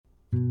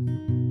Hello,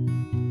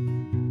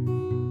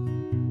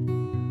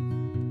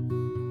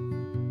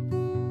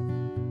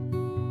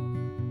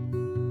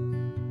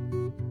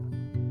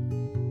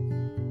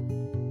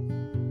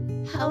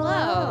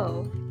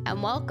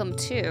 and welcome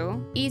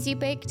to Easy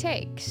Bake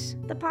Takes,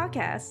 the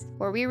podcast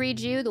where we read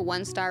you the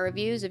one-star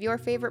reviews of your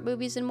favorite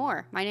movies and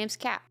more. My name's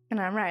Kat.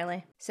 And I'm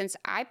Ryley. Since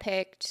I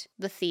picked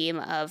the theme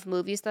of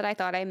movies that I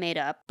thought I made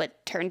up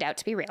but turned out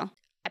to be real,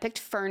 I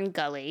picked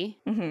Ferngully,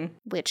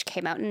 which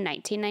came out in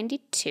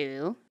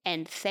 1992,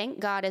 and thank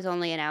God is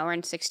only an hour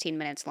and 16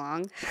 minutes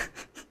long.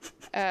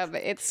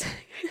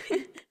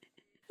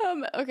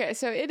 Okay,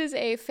 so it is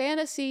a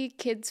fantasy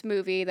kids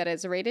movie that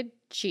is rated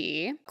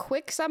G.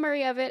 Quick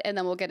summary of it, and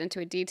then we'll get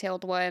into a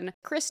detailed one.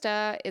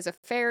 Krista is a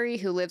fairy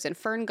who lives in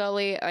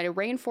Ferngully, a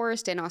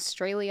rainforest in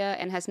Australia,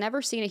 and has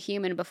never seen a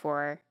human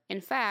before.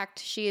 In fact,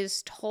 she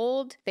is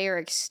told they are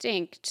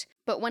extinct,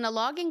 but when a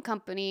logging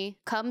company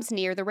comes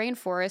near the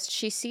rainforest,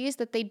 she sees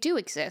that they do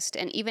exist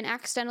and even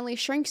accidentally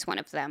shrinks one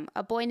of them,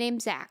 a boy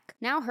named Zach.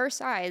 Now her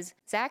size,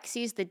 Zach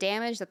sees the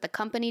damage that the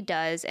company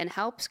does and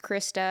helps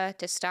Krista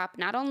to stop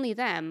not only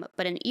them,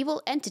 but an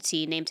evil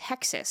entity named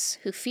Hexus,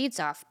 who feeds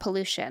off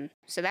pollution.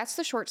 So that's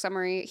the short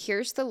summary.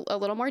 Here's a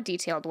little more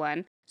detailed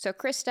one. So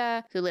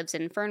Krista, who lives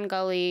in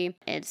Ferngully,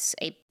 it's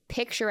a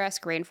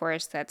picturesque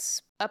rainforest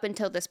that's up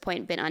until this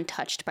point been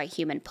untouched by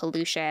human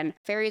pollution.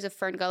 Fairies of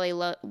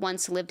Ferngully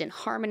once lived in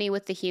harmony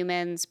with the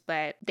humans,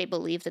 but they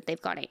believe that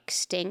they've gone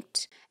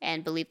extinct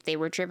and believe they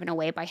were driven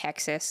away by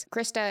Hexus.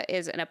 Krista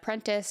is an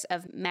apprentice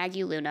of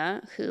Maggie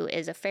Luna, who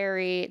is a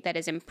fairy that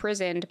is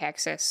imprisoned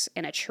Hexus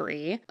in a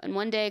tree. And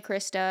one day,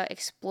 Krista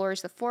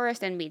explores the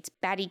forest and meets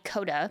Batty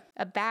Coda,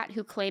 a bat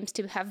who claims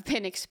to have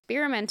been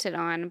experimented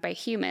on by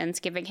humans,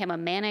 giving him a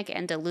manic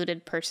and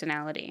deluded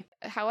personality.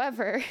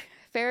 However,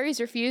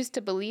 fairies refuse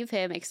to believe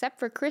him except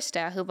for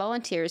Krista, who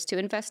volunteers to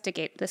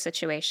investigate the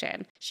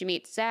situation. She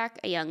meets Zach,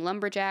 a young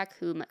lumberjack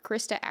whom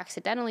Krista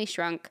accidentally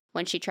shrunk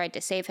when she tried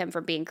to save him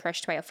from being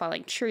crushed by a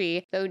falling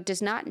tree, though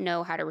does not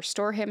know how to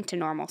restore him to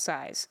normal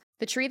size.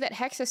 The tree that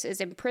Hexus is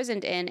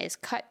imprisoned in is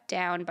cut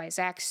down by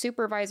Zach's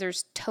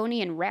supervisors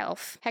Tony and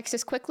Ralph.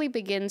 Hexus quickly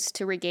begins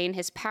to regain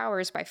his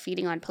powers by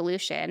feeding on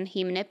pollution.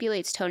 He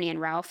manipulates Tony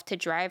and Ralph to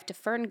drive to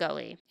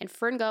Ferngully. In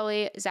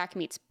Ferngully, Zach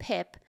meets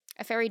Pip,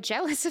 a fairy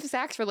jealous of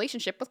Zach's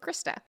relationship with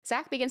Krista.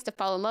 Zach begins to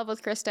fall in love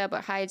with Krista,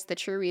 but hides the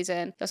true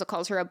reason. He also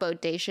calls her a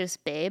bodacious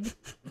babe,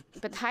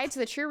 but hides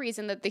the true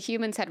reason that the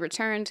humans had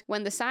returned.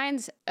 When the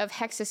signs of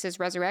Hexus's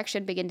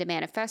resurrection begin to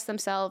manifest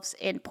themselves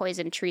in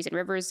poisoned trees and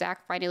rivers,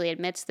 Zach finally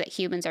admits that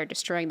humans are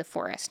destroying the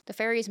forest. The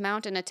fairies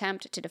mount an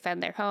attempt to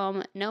defend their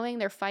home. Knowing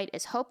their fight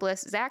is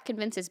hopeless, Zach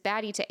convinces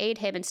Batty to aid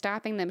him in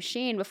stopping the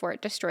machine before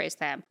it destroys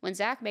them. When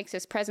Zach makes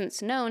his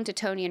presence known to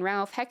Tony and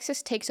Ralph,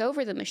 Hexus takes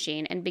over the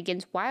machine and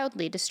begins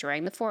wildly destroying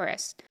the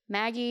forest.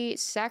 Maggie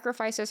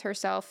sacrifices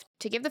herself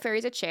to give the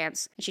fairies a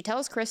chance, and she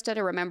tells Krista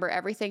to remember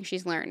everything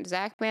she's learned.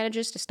 Zach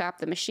manages to stop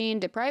the machine,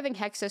 depriving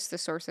Hexus the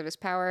source of his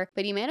power,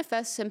 but he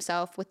manifests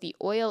himself with the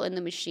oil in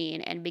the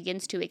machine and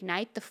begins to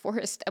ignite the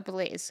forest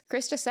ablaze.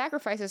 Krista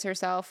sacrifices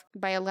herself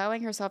by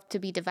allowing herself to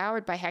be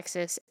devoured by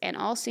Hexus, and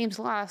all seems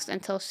lost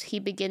until he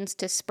begins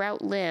to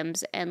sprout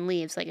limbs and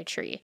leaves like a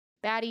tree.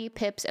 Batty,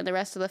 Pips, and the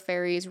rest of the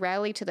fairies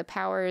rally to the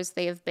powers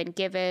they have been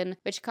given,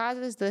 which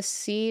causes the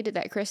seed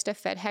that Krista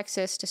fed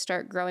Hexus to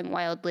start growing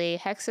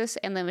wildly. Hexus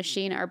and the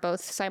machine are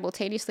both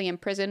simultaneously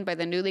imprisoned by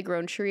the newly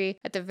grown tree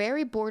at the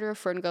very border of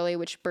Ferngully,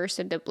 which bursts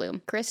into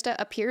bloom. Krista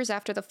appears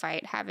after the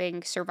fight,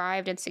 having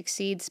survived, and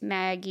succeeds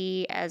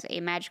Maggie as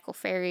a magical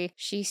fairy.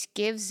 She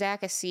gives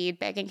Zach a seed,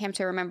 begging him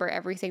to remember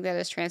everything that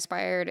has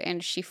transpired,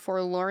 and she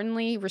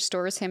forlornly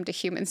restores him to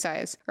human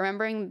size.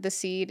 Remembering the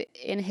seed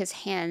in his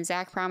hand,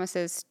 Zach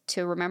promises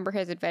to remember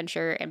his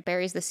adventure and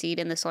buries the seed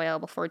in the soil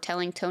before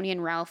telling Tony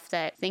and Ralph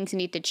that things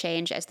need to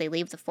change as they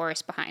leave the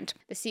forest behind.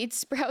 The seed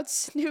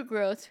sprouts new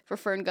growth for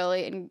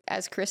Ferngully, and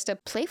as Krista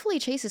playfully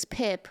chases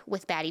Pip,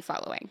 with Batty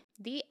following.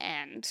 The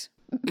end.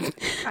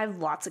 I have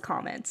lots of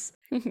comments.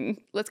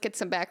 Let's get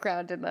some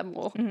background and then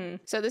we'll...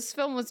 So this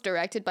film was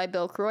directed by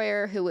Bill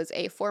Croyer, who was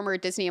a former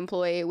Disney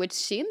employee, which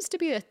seems to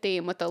be a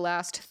theme with the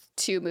last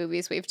two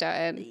movies we've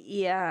done.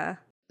 Yeah.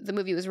 The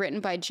movie was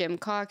written by Jim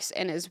Cox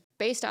and is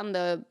based on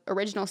the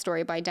original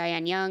story by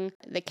Diane Young.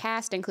 The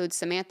cast includes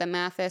Samantha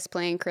Mathis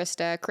playing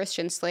Krista,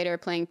 Christian Slater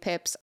playing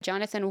Pips,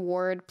 Jonathan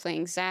Ward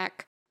playing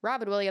Zach,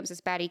 Robin Williams as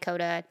Batty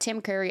Coda,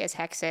 Tim Curry as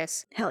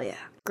Hexus. Hell yeah.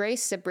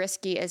 Grace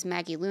Zabriskie as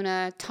Maggie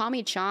Luna,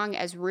 Tommy Chong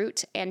as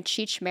Root, and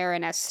Cheech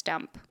Marin as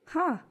Stump.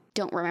 Huh.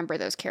 Don't remember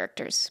those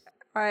characters.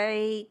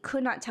 I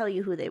could not tell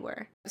you who they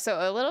were. So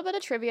a little bit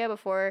of trivia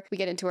before we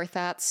get into our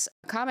thoughts.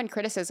 Common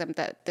criticism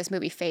that this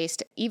movie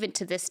faced, even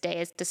to this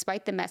day, is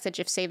despite the message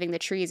of saving the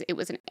trees, it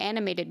was an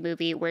animated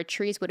movie where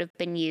trees would have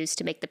been used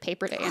to make the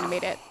paper to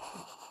animate it.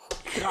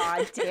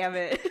 God damn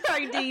it.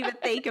 I didn't even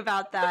think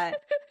about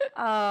that.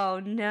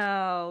 Oh,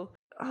 no.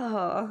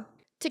 Oh.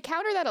 To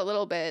counter that a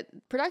little bit,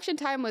 production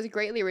time was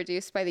greatly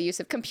reduced by the use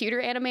of computer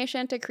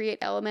animation to create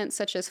elements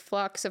such as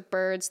flocks of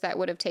birds that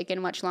would have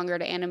taken much longer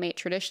to animate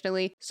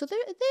traditionally. So they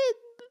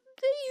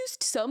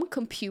used some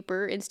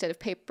computer instead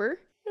of paper.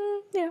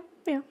 Yeah.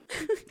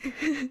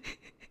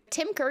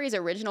 Tim Curry's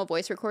original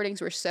voice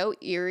recordings were so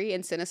eerie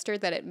and sinister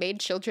that it made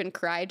children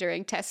cry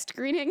during test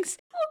screenings.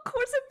 Well, of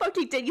course it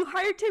fucking did. You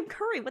hired Tim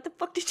Curry. What the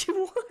fuck did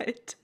you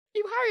want?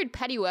 You hired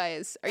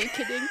Pennywise. Are you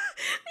kidding?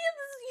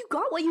 You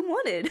got what you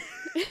wanted.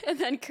 And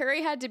then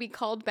Curry had to be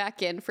called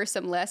back in for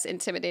some less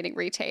intimidating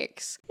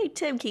retakes. Hey,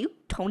 Tim, can you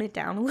tone it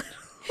down a little?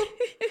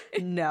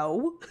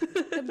 No.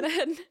 And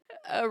then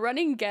a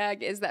running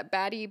gag is that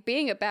Batty,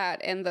 being a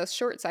bat and thus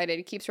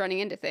short-sighted, keeps running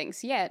into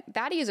things. Yet,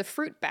 Batty is a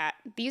fruit bat.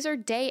 These are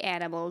day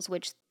animals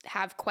which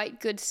have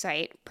quite good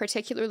sight,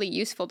 particularly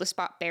useful to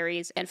spot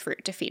berries and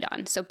fruit to feed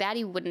on. So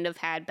Batty wouldn't have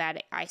had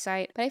bad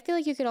eyesight. But I feel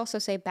like you could also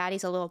say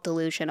Batty's a little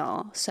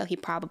delusional, so he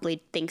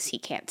probably thinks he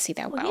can't see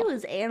that well. He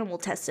was animal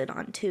tested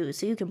on too,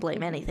 so you can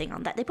blame anything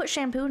on that. They put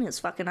shampoo in his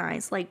fucking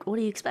eyes. Like, what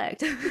do you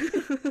expect?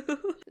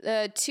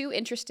 Two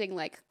interesting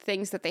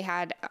things that they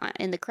had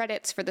in the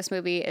credits for this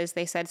movie is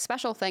they said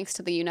special thanks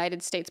to the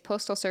United States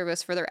Postal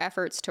Service for their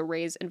efforts to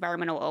raise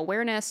environmental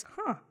awareness.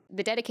 Huh.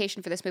 The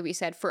dedication for this movie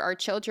said for our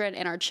children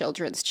and our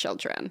children's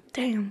children.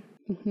 Damn.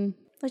 Mm-hmm.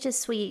 Which is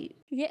sweet.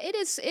 Yeah, it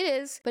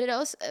is. But it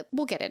also,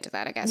 we'll get into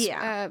that, I guess.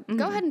 Yeah.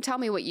 Go ahead and tell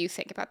me what you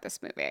think about this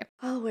movie.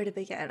 Oh, where to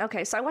begin?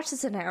 Okay, so I watched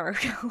this an hour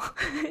ago.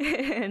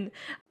 And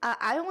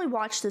I only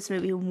watched this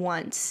movie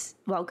once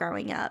while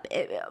growing up.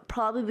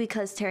 Probably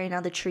because tearing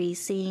down the tree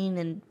scene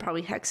and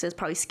probably hexes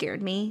probably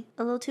scared me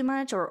a little too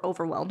much or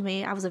overwhelmed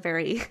me. I was a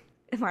very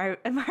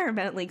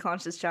environmentally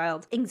conscious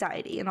child.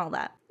 Anxiety and all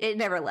that. It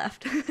never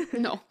left.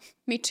 No,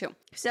 me too.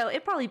 So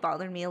it probably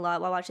bothered me a lot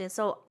while watching it.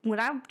 So when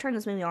I turned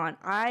this movie on,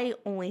 I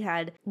only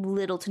had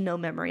little to no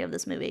memory of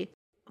this movie.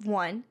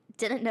 One,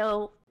 didn't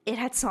know it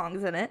had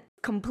songs in it.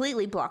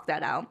 Completely blocked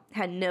that out.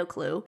 Had no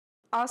clue.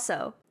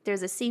 Also,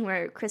 there's a scene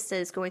where Krista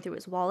is going through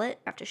his wallet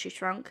after she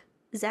shrunk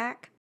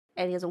Zach,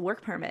 and he has a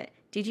work permit.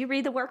 Did you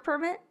read the work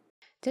permit?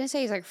 Didn't it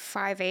say he's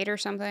 5'8" or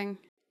something?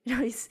 No,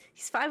 he's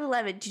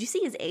 5'11". Did you see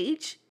his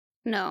age?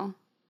 No.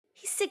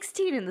 He's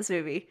 16 in this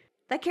movie.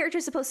 That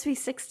character's supposed to be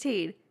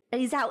 16. And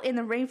he's out in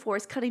the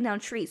rainforest cutting down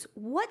trees.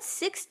 What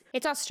six?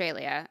 It's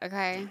Australia,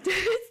 okay?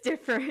 It's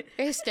different.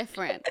 It's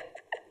different.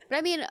 But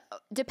I mean,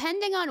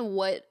 depending on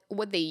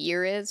what the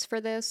year is for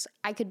this,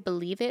 I could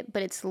believe it,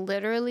 but it's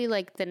literally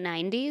the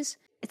 90s.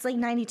 It's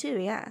 92,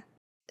 yeah.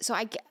 So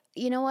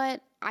you know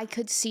what? I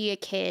could see a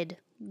kid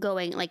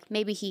going,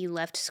 maybe he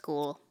left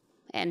school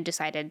and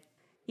decided.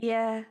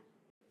 Yeah.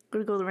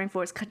 Gonna go to the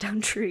rainforest, cut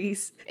down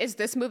trees. Is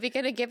this movie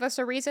gonna give us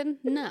a reason?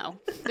 No.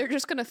 They're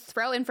just gonna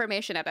throw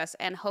information at us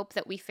and hope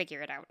that we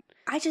figure it out.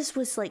 I just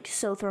was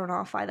so thrown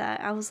off by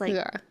that. I was like,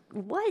 yeah.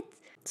 What?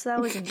 So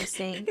that was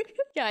interesting.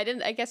 Yeah,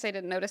 I guess I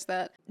didn't notice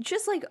that.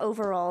 Just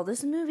overall,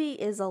 this movie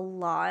is a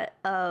lot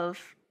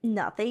of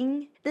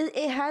nothing.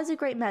 It has a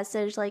great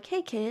message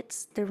hey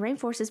kids, the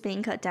rainforest is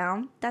being cut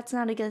down. That's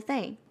not a good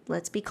thing.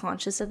 Let's be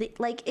conscious of it.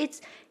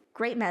 It's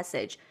great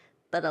message,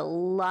 but a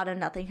lot of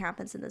nothing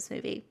happens in this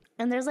movie.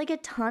 And there's a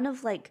ton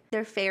of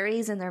they're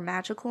fairies and they're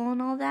magical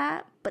and all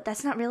that, but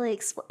that's not really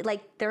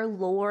their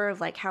lore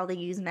of how they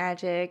use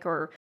magic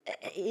or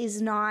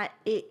is not,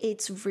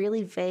 it's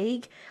really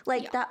vague.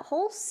 That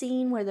whole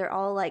scene where they're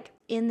all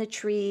in the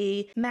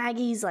tree,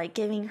 Maggie's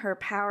giving her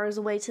powers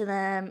away to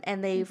them,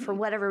 and they for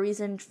whatever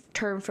reason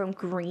turn from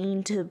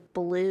green to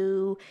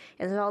blue,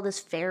 and there's all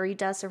this fairy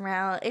dust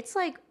around. It's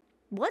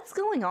what's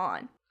going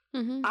on?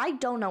 Mm-hmm. I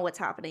don't know what's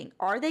happening.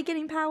 Are they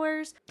getting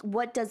powers?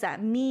 What does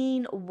that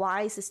mean?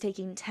 Why is this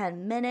taking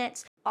 10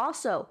 minutes?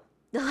 Also,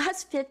 the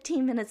last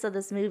 15 minutes of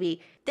this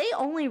movie, they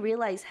only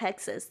realize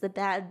Hexus, the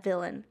bad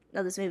villain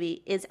of this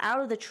movie, is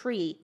out of the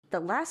tree the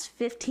last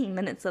 15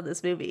 minutes of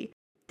this movie.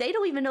 They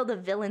don't even know the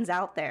villain's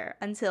out there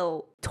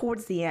until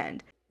towards the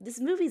end. This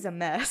movie's a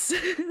mess.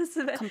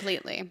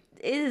 Completely.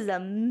 It is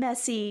a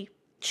messy,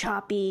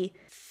 choppy,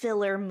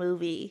 filler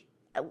movie.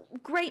 A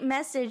great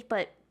message,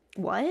 but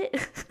what?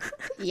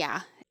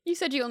 Yeah. You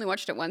said you only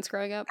watched it once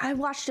growing up? I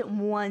watched it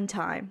one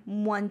time.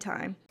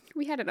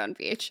 We had it on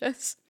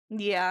VHS.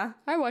 Yeah.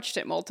 I watched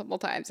it multiple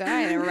times and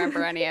I didn't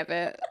remember any of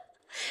it.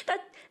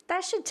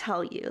 That should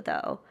tell you,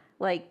 though.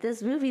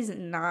 This movie's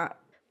not...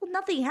 Well,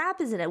 nothing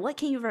happens in it. What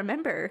can you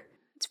remember?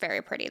 It's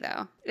very pretty,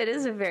 though. It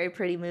is a very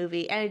pretty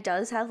movie. And it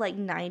does have,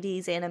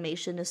 90s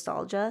animation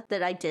nostalgia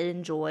that I did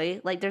enjoy.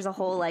 There's a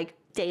whole,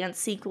 dance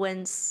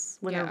sequence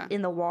when they're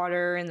in the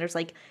water, and there's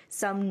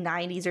some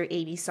 90s or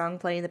 80s song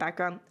playing in the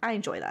background. I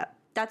enjoy that.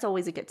 That's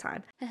always a good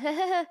time.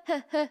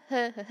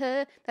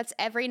 That's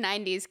every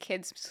 90s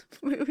kids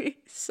movie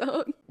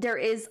song. There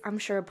is, I'm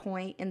sure, a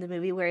point in the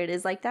movie where it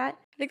is like that.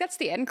 I think that's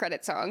the end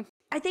credit song.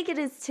 I think it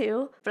is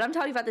too, but I'm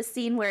talking about the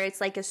scene where it's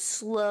a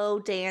slow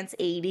dance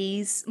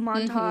 80s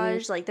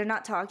montage. Mm-hmm. They're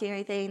not talking or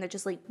anything. They're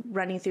just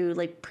running through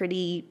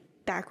pretty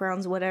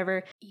backgrounds,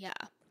 whatever. Yeah.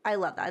 I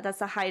love that. That's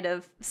the height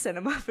of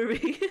cinema for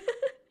me.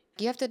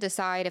 You have to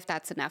decide if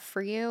that's enough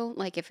for you.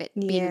 If it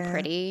being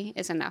pretty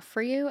is enough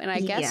for you. And I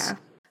guess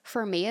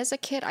for me as a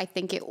kid, I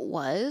think it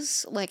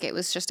was. It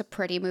was just a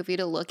pretty movie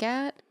to look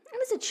at. It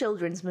was a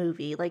children's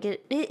movie.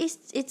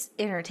 It's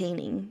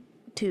entertaining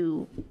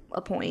to a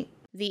point.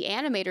 the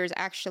animators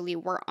actually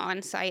were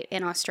on site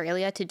in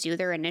Australia to do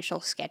their initial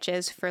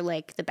sketches for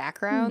like the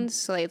backgrounds,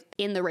 so like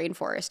in the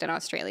rainforest in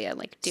Australia,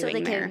 like doing so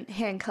they can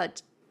hand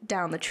cut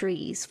down the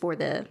trees for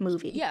the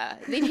movie. Yeah,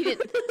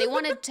 they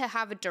wanted to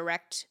have a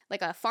direct,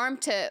 like a farm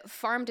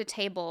to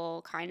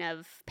table kind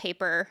of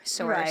paper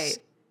source. Right.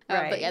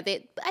 But yeah,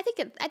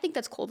 I think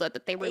that's cool though,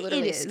 that they were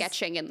literally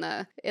sketching in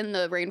the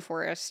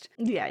rainforest.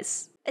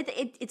 Yes,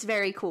 it's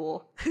very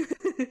cool.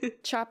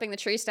 Chopping the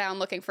trees down,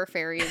 looking for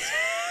fairies.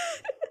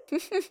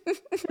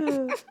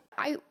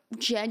 I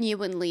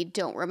genuinely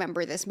don't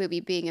remember this movie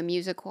being a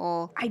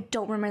musical. I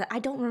don't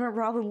remember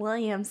Robin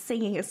Williams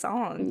singing a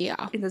song.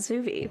 Yeah. In this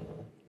movie.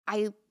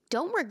 I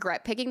don't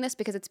regret picking this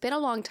because it's been a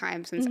long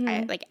time since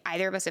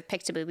either of us have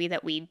picked a movie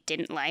that we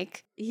didn't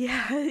like.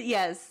 Yeah,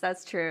 yes,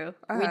 that's true.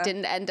 We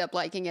didn't end up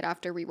liking it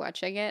after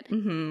rewatching it.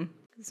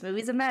 This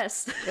movie's a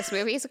mess. This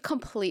movie is a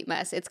complete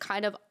mess. It's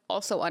kind of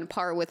also on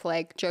par with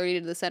like Journey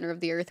to the Center of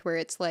the Earth, where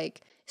it's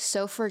like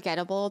so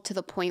forgettable to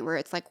the point where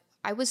it's like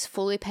I was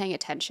fully paying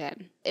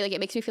attention. It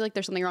makes me feel like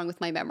there's something wrong with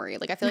my memory.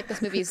 Like I feel like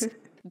this movie's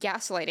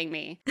gaslighting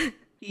me.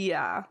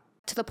 Yeah.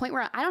 To the point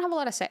where I don't have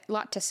a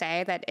lot to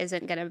say that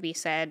isn't going to be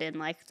said in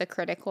like the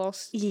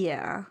criticals.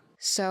 Yeah.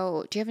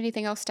 So, do you have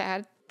anything else to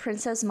add?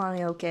 Princess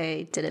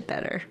Mononoke did it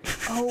better.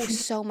 Oh,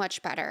 so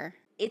much better.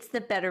 It's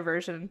the better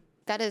version.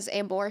 That is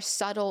a more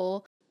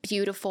subtle,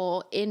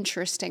 beautiful,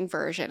 interesting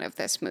version of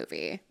this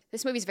movie.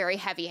 This movie's very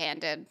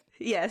heavy-handed.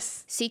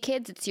 Yes. See,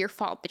 kids, it's your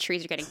fault the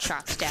trees are getting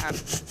chopped down.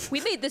 We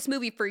made this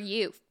movie for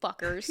you,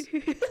 fuckers.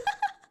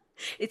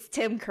 It's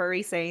Tim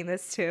Curry saying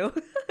this too.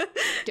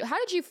 How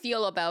did you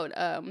feel about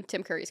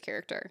Tim Curry's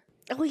character?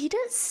 Well, he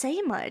didn't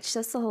say much.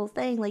 That's the whole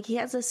thing. Like, he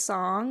has a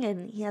song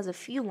and he has a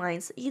few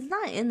lines. He's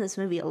not in this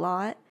movie a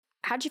lot.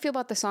 How'd you feel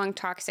about the song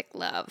Toxic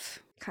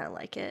Love? Kind of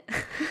like it.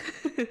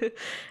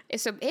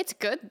 It's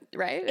good,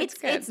 right? It's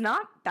good. It's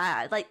not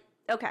bad. Like,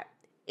 okay,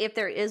 if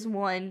there is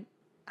one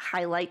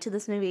highlight to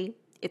this movie,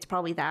 it's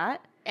probably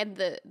that. And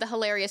the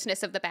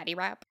hilariousness of the baddie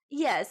rap.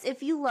 Yes,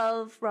 if you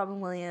love Robin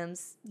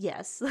Williams,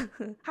 yes.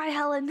 Hi,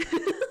 Helen.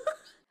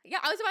 Yeah,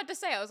 I was about to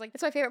say, I was like,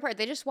 that's my favorite part.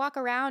 They just walk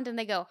around and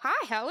they go,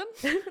 hi, Helen.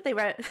 They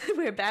wear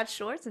bad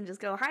shorts and just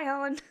go, hi,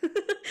 Helen.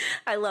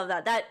 I love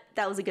that.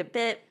 That was a good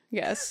bit.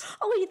 Yes.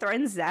 Oh, he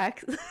threatens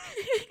Zach.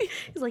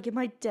 He's like, am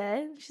I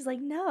dead? She's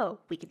like, no,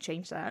 we can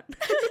change that.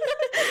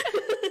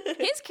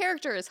 His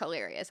character is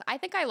hilarious. I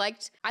think I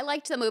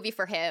liked the movie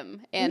for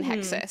him and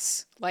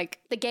Hexus. Like,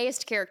 the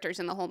gayest characters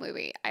in the whole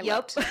movie. I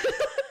loved.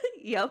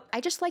 Yep. I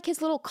just like his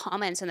little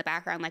comments in the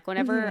background. Like,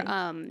 whenever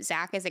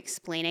Zach is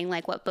explaining,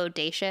 like, what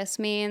bodacious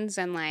means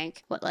and,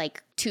 like, what,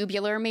 like,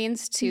 tubular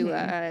means to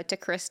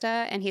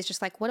Krista. And he's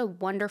just like, what a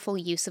wonderful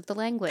use of the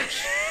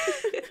language.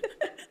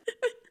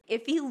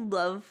 If you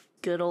love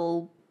good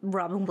old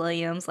Robin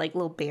Williams, like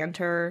little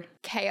banter,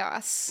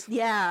 chaos.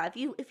 Yeah,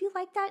 if you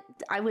like that,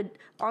 I would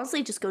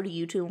honestly just go to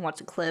YouTube and watch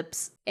the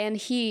clips. And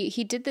he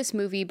did this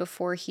movie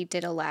before he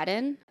did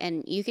Aladdin,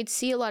 and you could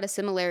see a lot of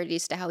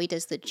similarities to how he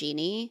does the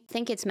genie. I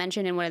think it's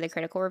mentioned in one of the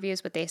critical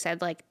reviews, but they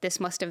said like this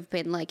must have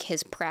been like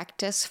his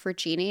practice for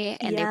genie,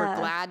 and they were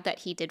glad that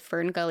he did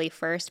Ferngully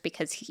first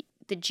because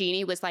the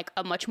genie was like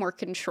a much more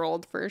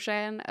controlled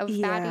version of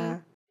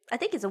Baddie. I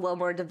think it's a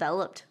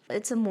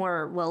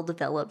more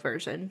well-developed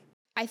version.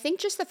 I think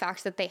just the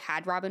fact that they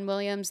had Robin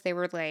Williams, they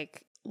were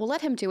like, we'll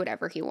let him do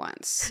whatever he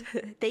wants.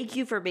 Thank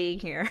you for being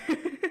here.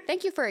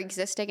 Thank you for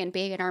existing and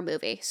being in our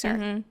movie,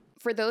 sir.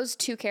 For those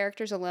two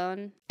characters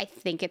alone, I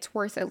think it's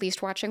worth at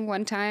least watching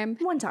one time.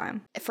 One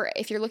time.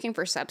 If you're looking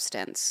for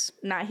substance.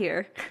 Not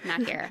here.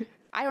 Not here.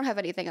 I don't have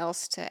anything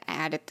else to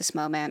add at this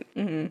moment.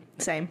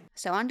 Same.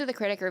 So on to the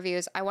critic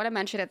reviews. I want to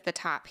mention at the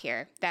top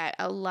here that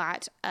a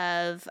lot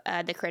of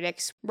the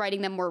critics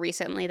writing them more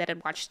recently that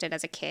had watched it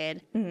as a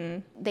kid,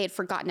 they had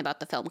forgotten about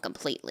the film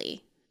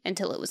completely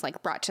until it was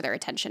like brought to their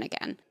attention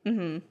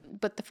again.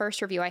 But the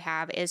first review I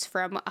have is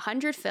from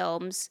 100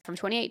 Films from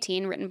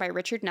 2018, written by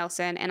Richard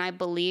Nelson. And I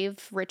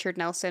believe Richard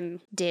Nelson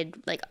did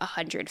like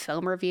 100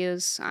 film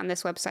reviews on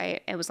this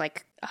website. It was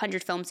like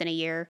 100 films in a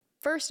year.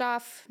 First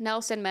off,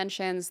 Nelson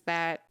mentions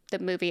that the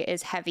movie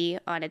is heavy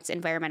on its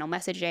environmental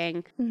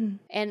messaging.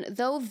 And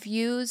though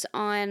views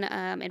on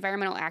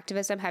environmental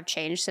activism have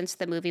changed since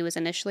the movie was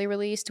initially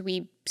released,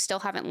 we still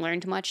haven't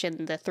learned much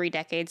in the 3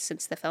 decades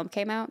since the film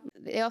came out.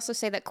 They also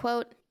say that,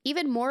 quote,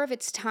 even more of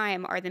its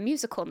time are the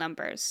musical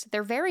numbers.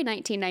 They're very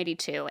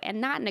 1992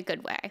 and not in a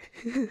good way.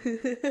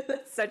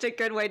 That's such a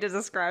good way to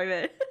describe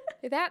it.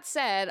 That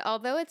said,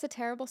 although it's a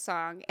terrible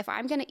song, If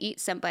I'm Gonna Eat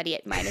Somebody,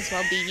 It Might As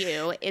Well Be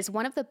You is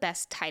one of the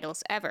best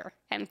titles ever,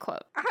 end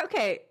quote.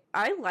 Okay,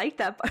 I like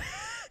that part.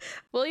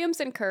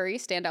 Williams and Curry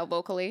stand out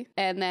vocally,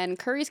 and then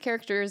Curry's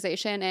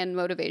characterization and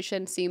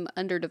motivation seem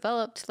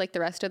underdeveloped like the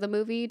rest of the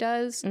movie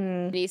does.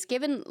 And he's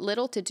given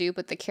little to do,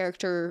 but the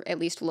character at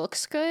least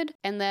looks good,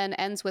 and then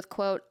ends with,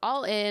 quote,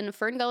 all in,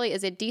 Ferngully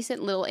is a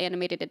decent little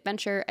animated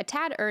adventure, a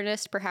tad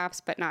earnest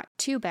perhaps, but not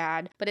too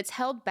bad, but it's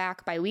held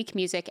back by weak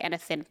music and a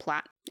thin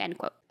plot, end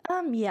quote.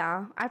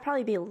 Yeah, I'd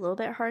probably be a little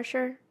bit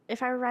harsher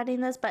if I were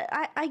writing this, but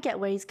I get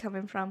where he's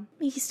coming from.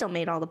 He still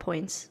made all the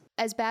points.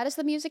 as bad as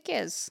the music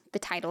is, the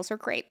titles are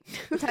great.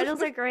 The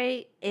titles are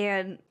great,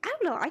 and I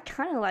don't know, I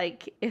kind of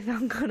like If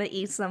I'm Gonna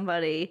Eat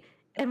Somebody,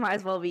 It Might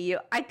As Well Be You.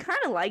 I kind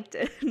of liked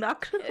it.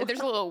 Not gonna lie. There's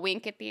a little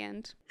wink at the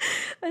end.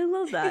 I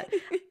love that.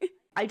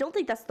 I don't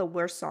think that's the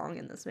worst song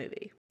in this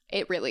movie.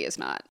 It really is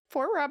not.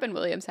 Poor Robin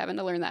Williams having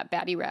to learn that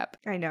baddie rap.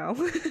 I know.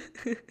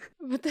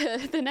 But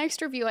the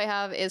next review I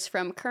have is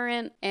from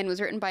Current and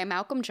was written by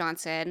Malcolm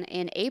Johnson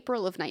in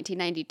April of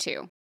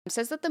 1992. It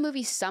says that the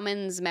movie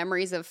summons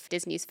memories of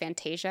Disney's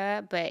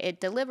Fantasia, but it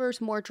delivers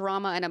more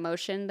drama and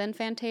emotion than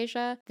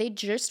Fantasia. They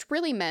just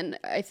really meant,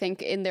 I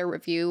think, in their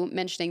review,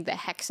 mentioning the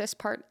Hexus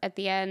part at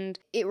the end.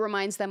 It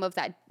reminds them of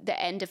the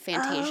end of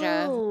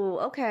Fantasia. Oh,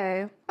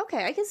 okay.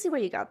 Okay, I can see where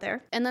you got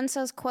there. And then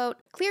says, quote,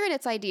 clear in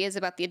its ideas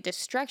about the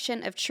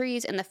destruction of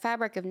trees and the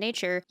fabric of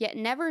nature, yet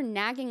never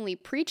naggingly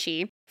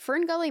preachy,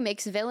 Ferngully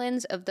makes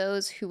villains of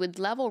those who would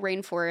level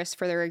rainforests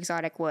for their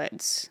exotic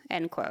woods,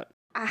 end quote.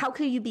 How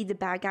can you be the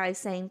bad guy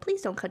saying,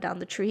 please don't cut down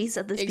the trees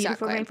of this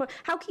beautiful rainforest?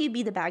 How can you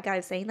be the bad guy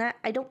saying that?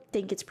 I don't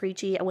think it's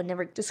preachy. I would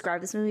never describe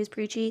this movie as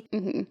preachy.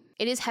 Mm-hmm.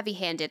 It is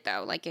heavy-handed,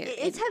 though. Like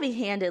it's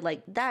heavy-handed.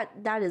 Like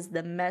that is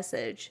the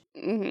message.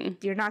 Mm-hmm.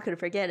 You're not going to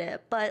forget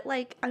it. But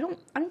like, I don't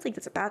think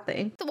it's a bad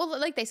thing. Well,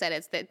 like they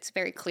said, it's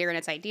very clear in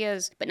its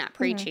ideas, but not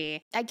preachy.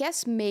 Mm-hmm. I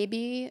guess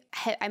maybe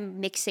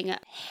I'm mixing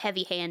up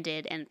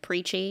heavy-handed and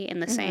preachy in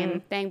the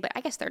same thing, but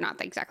I guess they're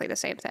not exactly the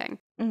same thing.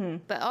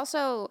 Mm-hmm. But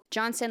also,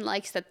 Johnson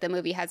likes that the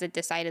movie has a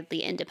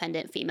decidedly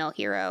independent female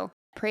hero,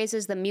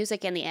 praises the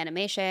music and the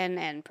animation,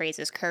 and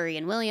praises Curry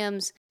and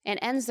Williams, and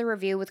ends the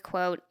review with,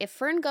 quote, if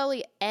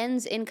Ferngully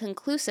ends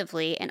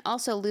inconclusively and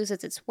also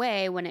loses its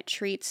way when it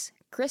treats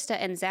Krista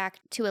and Zach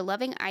to a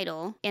loving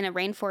idol in a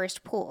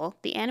rainforest pool,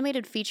 the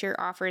animated feature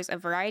offers a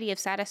variety of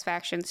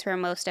satisfactions for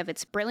most of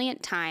its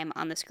brilliant time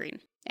on the screen,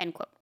 end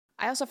quote.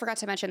 I also forgot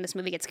to mention this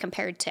movie gets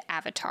compared to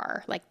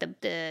Avatar, like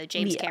the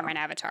James Cameron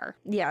Avatar.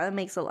 Yeah, that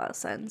makes a lot of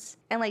sense.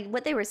 And like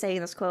what they were saying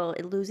in this quote,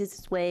 it loses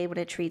its way when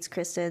it treats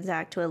Krista and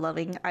Zach to a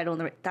loving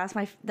idol.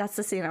 That's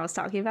the scene I was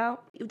talking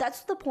about.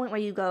 That's the point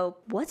where you go,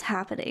 what's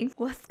happening?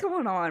 What's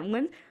going on?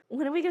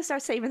 When are we gonna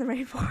start saving the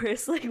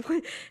rainforest? Like,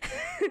 what?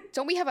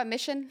 Don't we have a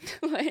mission?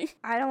 Like,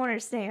 I don't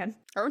understand.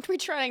 Aren't we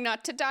trying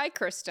not to die,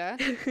 Krista?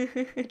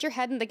 Put your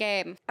head in the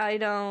game. I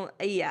don't.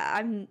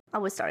 Yeah, I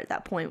would start at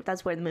that point.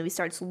 That's where the movie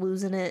starts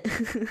losing it.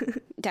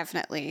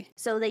 Definitely.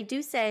 So they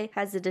do say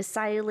has a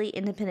decidedly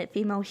independent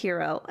female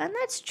hero, and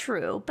that's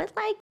true. But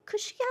like, could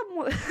she have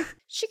more?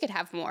 She could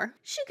have more.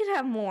 She could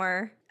have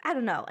more. I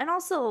don't know. And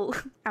also,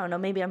 I don't know.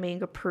 Maybe I'm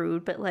being a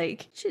prude, but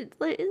like, is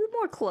it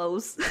more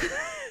clothes?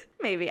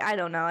 Maybe. I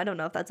don't know. I don't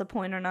know if that's a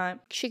point or not.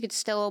 She could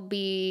still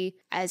be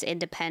as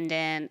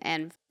independent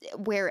and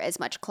wear as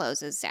much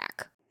clothes as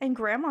Zach. And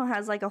Grandma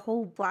has like a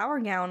whole flower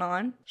gown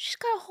on. She's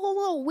got a whole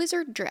little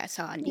wizard dress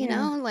on, you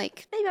know?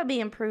 Like, maybe I'm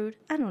being prude.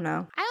 I don't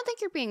know. I don't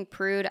think you're being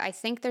prude. I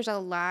think there's a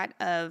lot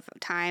of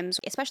times,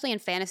 especially in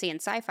fantasy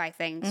and sci-fi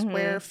things,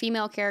 where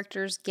female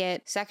characters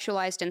get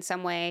sexualized in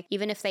some way,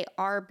 even if they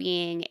are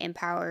being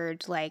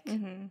empowered, like,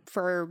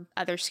 for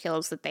other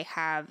skills that they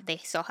have, they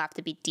still have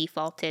to be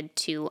defaulted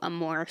to a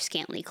more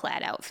scantily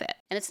clad outfit.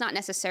 And it's not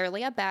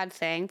necessarily a bad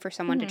thing for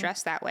someone to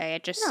dress that way.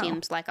 It just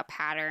seems like a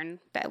pattern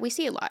that we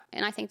see a lot.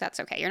 And I think that's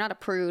okay. You're not a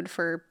prude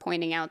for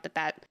pointing out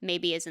that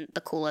maybe isn't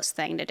the coolest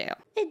thing to do.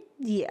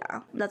 Yeah,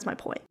 that's my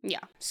point.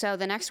 Yeah. So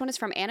the next one is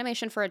from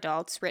Animation for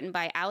Adults, written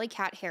by Alley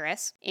Cat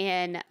Harris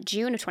in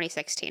June of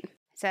 2016.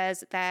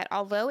 Says that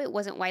although it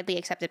wasn't widely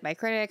accepted by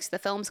critics, the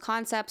film's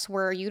concepts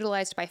were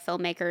utilized by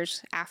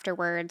filmmakers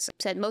afterwards.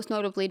 Said most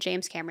notably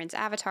James Cameron's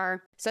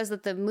Avatar. Says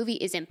that the movie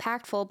is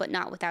impactful but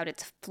not without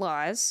its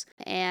flaws.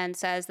 And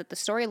says that the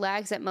story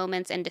lags at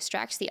moments and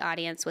distracts the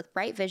audience with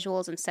bright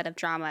visuals instead of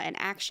drama and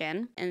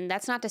action. And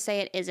that's not to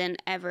say it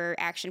isn't ever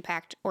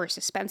action-packed or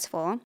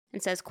suspenseful.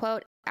 And says,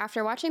 quote,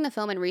 after watching the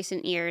film in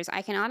recent years,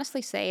 I can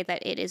honestly say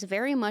that it is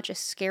very much a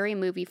scary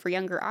movie for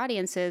younger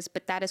audiences,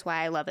 but that is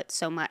why I love it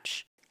so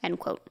much. End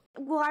quote.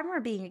 Well, I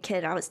remember being a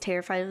kid, I was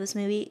terrified of this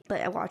movie,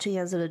 but watching it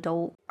as an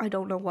adult, I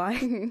don't know why.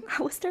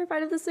 I was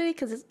terrified of this movie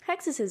because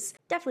Hexus is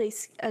definitely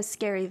a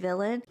scary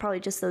villain.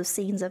 Probably just those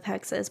scenes of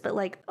Hexus, but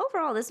like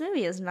overall, this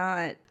movie is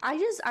not.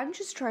 I'm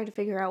just trying to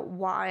figure out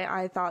why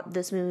I thought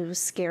this movie was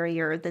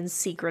scarier than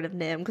Secret of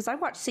NIMH, because I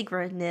watched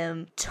Secret of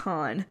NIMH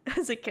ton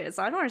as a kid,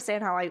 so I don't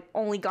understand how I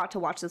only got to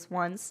watch this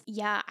once.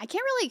 Yeah, I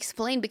can't really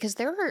explain because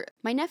there are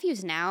my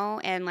nephews now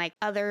and like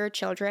other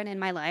children in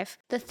my life.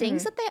 The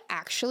things that they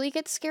actually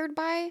get scared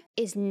by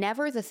is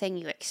never the thing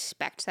you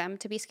expect them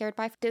to be scared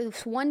by.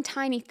 This one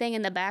tiny thing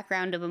in the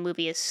background of a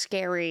movie is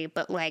scary,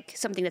 but like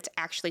something that's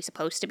actually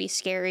supposed to be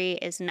scary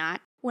is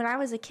not. When I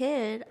was a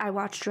kid, I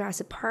watched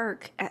Jurassic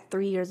Park at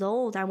 3 years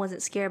old. I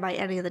wasn't scared by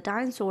any of the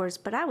dinosaurs,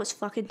 but I was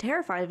fucking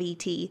terrified of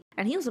E.T.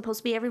 And he was supposed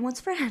to be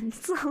everyone's friend,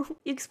 so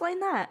you explain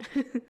that.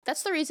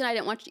 That's the reason I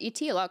didn't watch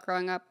E.T. a lot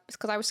growing up, is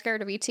because I was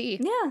scared of E.T.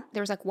 Yeah.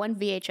 There was like one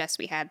VHS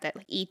we had that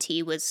like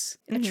E.T. was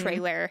a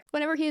trailer.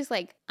 Whenever he was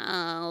like,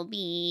 I'll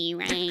be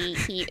right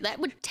here, that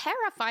would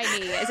terrify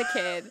me as a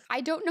kid.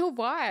 I don't know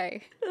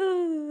why.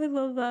 Oh, I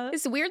love that.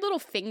 His weird little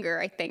finger,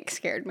 I think,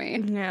 scared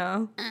me.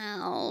 Yeah.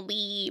 I'll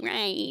be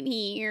right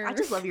here. I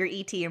just love your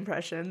E.T.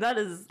 impression. That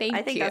is,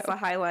 I think you. that's the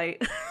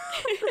highlight.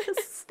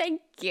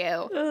 Thank you.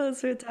 Oh,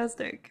 that's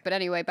fantastic. But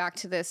anyway, back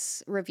to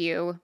this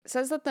review. It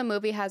says that the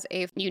movie has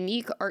a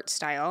unique art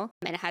style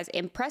and it has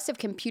impressive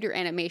computer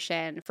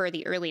animation for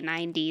the early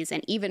 90s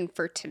and even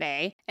for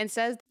today. And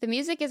says the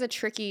music is a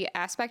tricky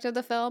aspect of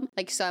the film.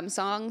 Like some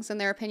songs, in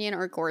their opinion,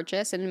 are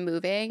gorgeous and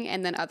moving,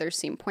 and then others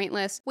seem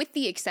pointless, with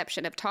the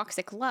exception of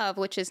Toxic Love,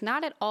 which is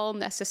not at all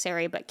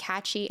necessary but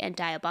catchy and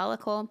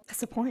diabolical. That's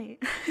the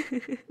point.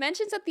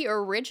 Mentions that the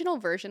original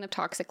version of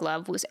Toxic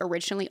Love was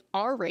originally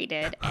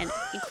R-rated and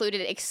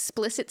included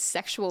explicit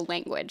sexual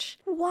language.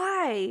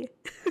 Why?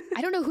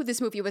 I don't know who this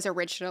movie was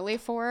originally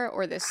for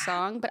or this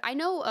song, but I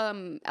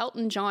know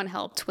Elton John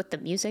helped with the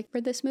music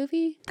for this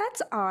movie.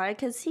 That's odd,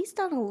 because he's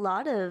done a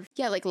lot of...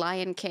 Yeah, like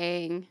Lion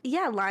King.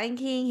 Yeah, Lion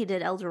King. He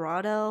did El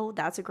Dorado.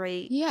 That's a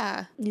great...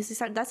 Yeah.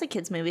 That's a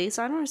kid's movie,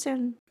 so I don't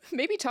understand.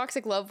 Maybe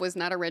Toxic Love was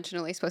not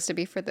originally supposed to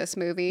be for this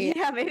movie.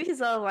 Yeah, maybe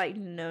he's all like,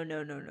 no.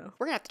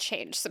 We're gonna have to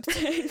change some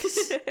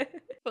things.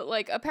 But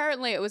like,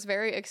 apparently it was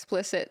very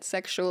explicit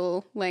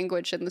sexual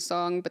language in the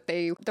song, but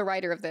the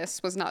writer of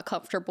this was not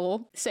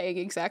comfortable saying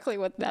exactly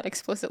what that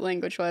explicit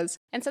language was,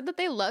 and said that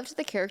they loved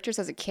the characters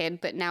as a kid,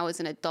 but now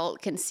as an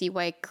adult can see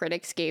why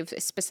critics gave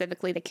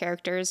specifically the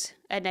characters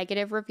a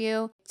negative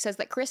review. It says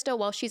that Krista,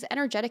 while she's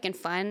energetic and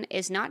fun,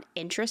 is not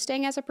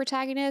interesting as a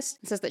protagonist.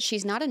 It says that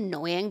she's not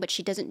annoying, but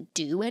she doesn't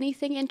do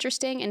anything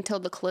interesting until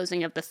the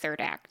closing of the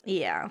third act.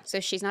 Yeah. So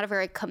she's not a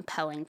very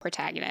compelling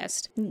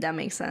protagonist. That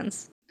makes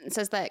sense. It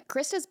says that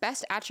Krista's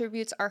best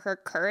attributes are her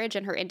courage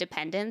and her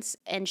independence,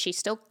 and she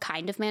still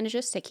kind of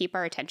manages to keep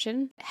our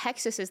attention.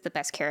 Hexus is the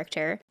best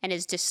character, and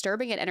is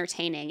disturbing and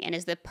entertaining, and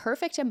is the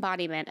perfect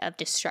embodiment of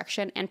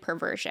destruction and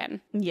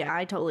perversion. Yeah,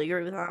 I totally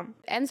agree with that.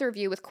 Ends the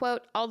review with,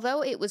 quote,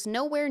 although it was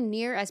nowhere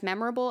near as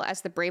memorable as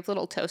The Brave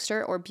Little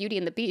Toaster or Beauty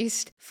and the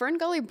Beast,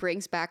 Ferngully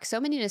brings back so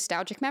many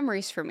nostalgic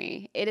memories for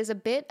me. It is a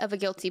bit of a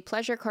guilty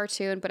pleasure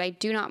cartoon, but I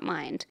do not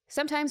mind.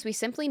 Sometimes we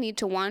simply need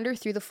to wander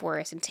through the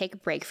forest and take a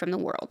break from the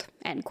world.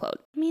 End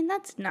quote. I mean,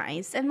 that's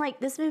nice. And like,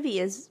 this movie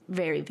is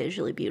very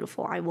visually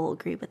beautiful. I will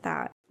agree with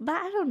that. But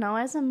I don't know,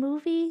 as a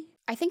movie...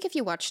 I think if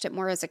you watched it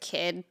more as a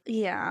kid...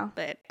 Yeah.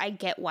 But I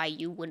get why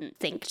you wouldn't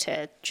think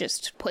to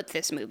just put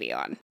this movie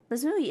on.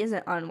 This movie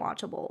isn't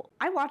unwatchable.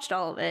 I watched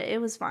all of it. It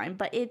was fine.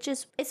 But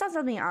it's not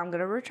something I'm going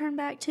to return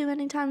back to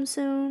anytime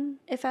soon,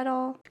 if at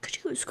all.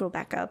 Could you scroll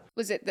back up?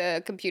 Was it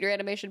the computer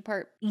animation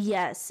part?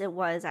 Yes, it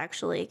was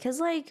actually. Because,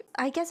 like,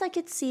 I guess I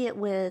could see it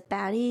with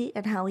Batty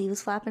and how he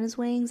was flapping his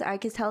wings. I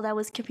could tell that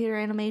was computer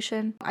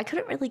animation. I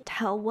couldn't really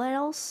tell what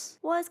else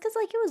was because,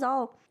 like, it was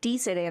all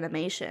decent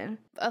animation.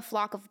 A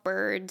flock of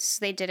birds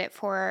they did it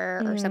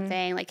for or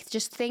something. Like,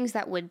 just things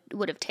that would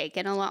have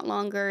taken a lot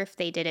longer if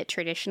they did it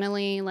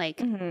traditionally.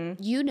 Like,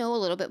 you know a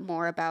little bit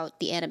more about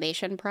the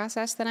animation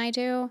process than I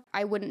do.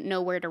 I wouldn't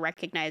know where to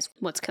recognize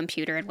what's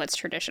computer and what's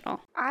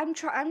traditional. I'm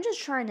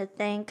just trying to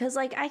think because,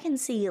 like, I can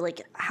see,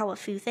 like, how a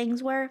few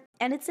things were.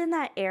 And it's in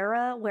that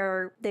era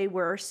where they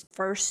were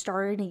first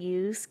starting to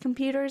use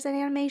computers in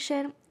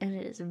animation. And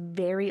it is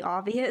very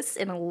obvious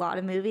in a lot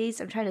of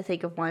movies. I'm trying to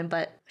think of one,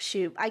 but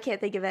shoot, I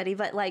can't think of any.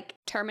 But, like...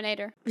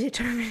 Terminator.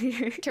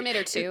 Terminator.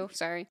 Terminator 2,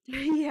 sorry.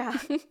 Yeah.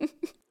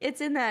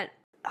 It's in that...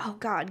 Oh,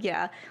 God,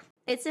 yeah.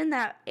 It's in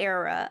that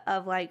era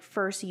of, like,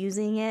 first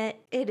using it.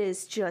 It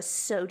is just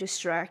so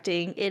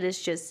distracting. It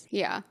is just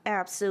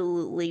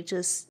absolutely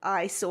just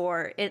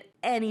eyesore in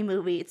any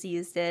movie it's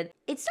used in.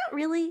 It's not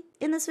really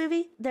in this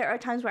movie. There are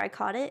times where I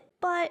caught it,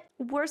 but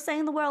worst thing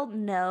in the world,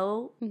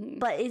 no.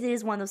 But it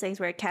is one of those things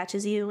where it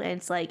catches you and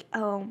it's like,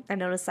 oh, I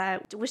noticed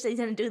that. Wish they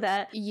didn't do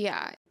that.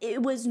 Yeah.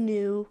 It was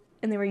new.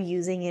 And they were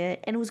using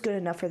it, and it was good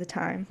enough for the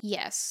time.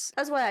 Yes.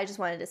 That's what I just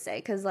wanted to say,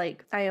 because,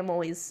 like, I am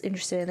always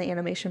interested in the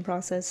animation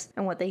process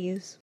and what they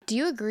use. Do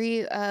you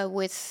agree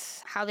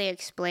with how they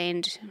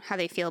explained how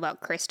they feel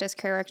about Krista's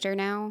character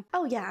now?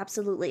 Oh, yeah,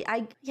 absolutely.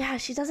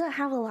 She doesn't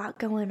have a lot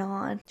going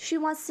on. She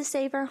wants to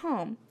save her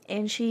home,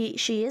 and she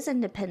is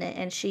independent,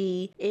 and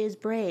she is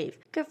brave.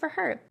 Good for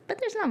her. But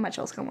there's not much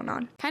else going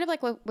on. Kind of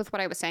like with what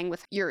I was saying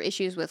with your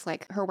issues with,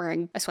 like, her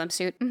wearing a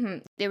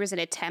swimsuit. There was an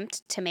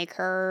attempt to make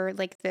her,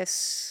 like,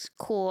 this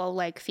cool,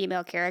 like,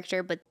 female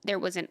character, but there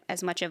wasn't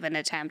as much of an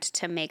attempt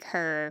to make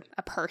her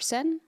a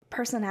person.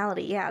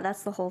 personality. Yeah,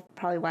 that's the whole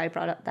probably why I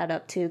brought that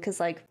up too, because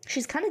like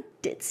she's kind of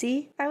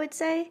ditzy, I would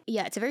say.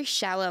 Yeah, it's a very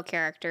shallow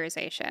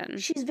characterization.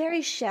 She's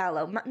very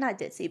shallow, not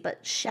ditzy,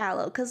 but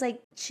shallow, because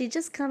like she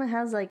just kind of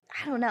has like,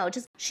 I don't know,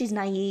 just she's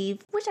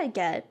naive, which I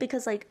get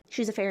because like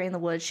she's a fairy in the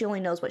woods. She only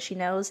knows what she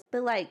knows,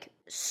 but like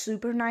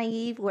super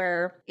naive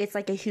where it's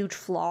like a huge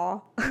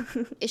flaw.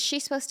 Is she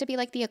supposed to be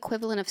like the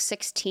equivalent of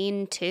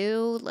 16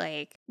 too?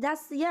 Like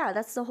that's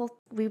the whole,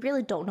 we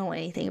really don't know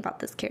anything about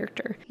this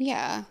character.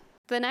 Yeah.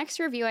 The next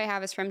review I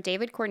have is from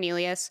David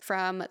Cornelius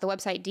from the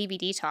website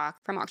DVD Talk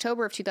from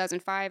October of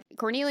 2005.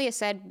 Cornelius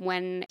said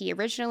when he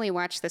originally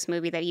watched this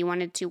movie that he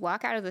wanted to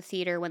walk out of the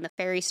theater when the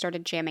fairies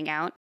started jamming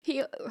out.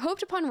 He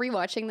hoped upon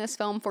rewatching this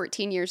film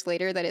 14 years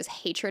later that his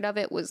hatred of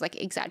it was like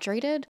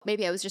exaggerated.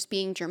 Maybe I was just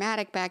being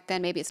dramatic back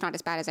then. Maybe it's not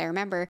as bad as I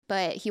remember.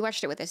 But he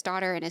watched it with his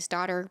daughter, and his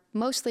daughter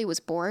mostly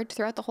was bored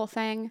throughout the whole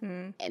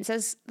thing. And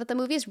says that the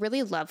movie is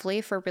really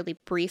lovely for really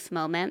brief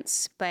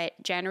moments, but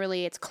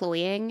generally it's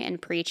cloying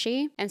and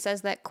preachy. And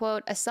says that,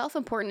 quote, a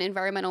self-important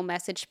environmental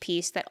message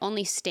piece that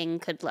only Sting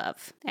could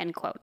love, end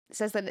quote.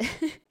 Says that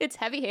it's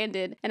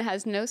heavy-handed and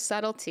has no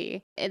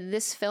subtlety.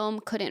 This film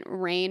couldn't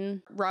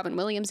rein Robin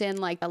Williams in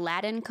like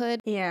Aladdin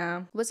could.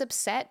 Yeah. Was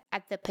upset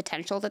at the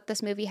potential that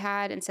this movie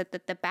had and said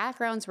that the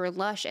backgrounds were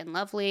lush and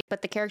lovely,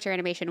 but the character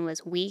animation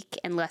was weak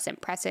and less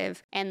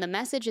impressive. And the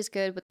message is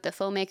good, but the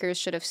filmmakers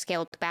should have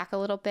scaled back a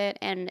little bit,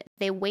 and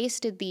they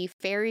wasted the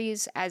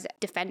fairies as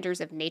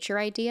defenders of nature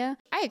idea.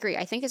 I agree.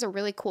 I think it's a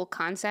really cool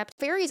concept.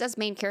 Fairies as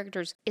main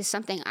characters is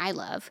something I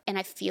love, and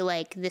I feel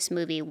like this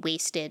movie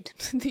wasted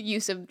the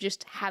use of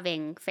just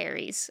having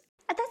fairies.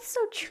 That's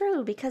so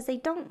true, because they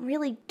don't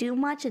really do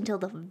much until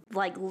the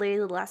like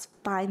literally the last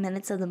 5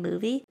 minutes of the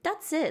movie.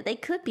 That's it. They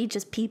could be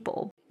just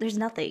people. There's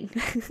nothing.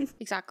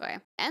 Exactly.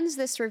 Ends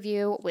this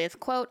review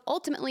with, quote,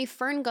 ultimately,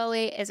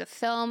 Ferngully is a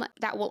film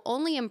that will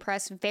only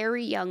impress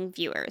very young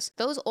viewers.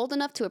 Those old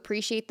enough to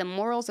appreciate the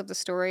morals of the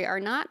story are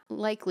not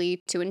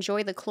likely to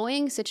enjoy the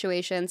cloying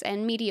situations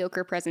and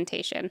mediocre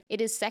presentation.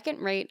 It is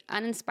second-rate,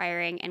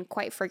 uninspiring, and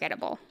quite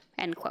forgettable,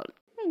 end quote.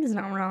 He's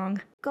not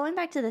wrong. Going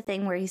back to the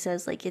thing where he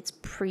says, like, it's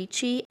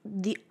preachy,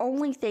 the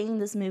only thing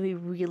this movie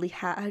really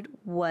had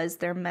was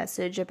their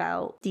message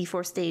about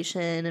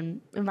deforestation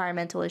and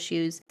environmental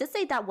issues. To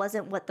say that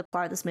wasn't what the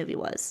plot of this movie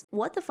was.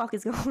 What the fuck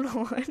is going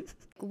on?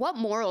 What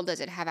moral does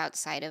it have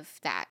outside of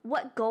that?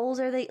 What goals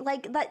are they,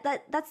 like,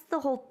 that's the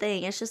whole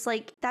thing. It's just,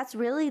 like, that's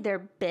really their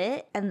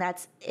bit, and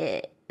that's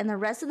it. And the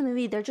rest of the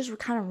movie, they're just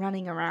kind of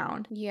running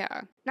around.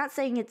 Yeah. Not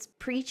saying it's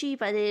preachy,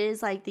 but it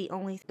is like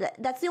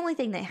that's the only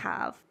thing they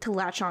have to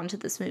latch on to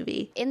this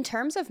movie. In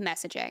terms of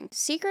messaging,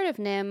 Secret of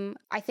NIMH,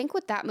 I think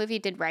what that movie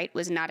did right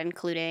was not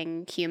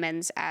including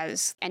humans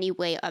as any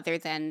way other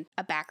than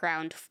a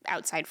background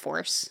outside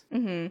force.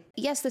 Mm-hmm.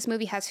 Yes, this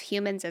movie has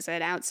humans as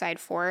an outside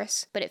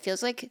force, but it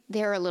feels like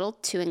they're a little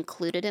too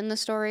included in the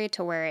story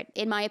to where it,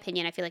 in my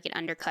opinion, I feel like it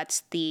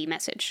undercuts the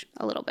message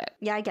a little bit.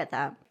 Yeah, I get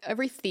that.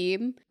 Every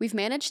theme, we've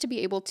managed to be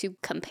able to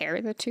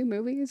compare the two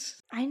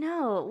movies. I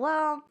know.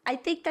 Well, I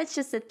think that's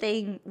just a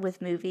thing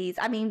with movies.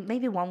 I mean,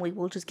 maybe one week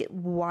we'll just get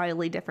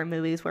wildly different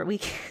movies where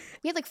we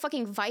had like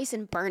fucking Vice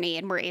and Bernie,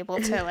 and we're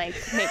able to like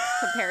make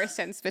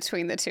comparisons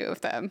between the two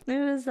of them.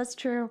 That's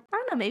true. I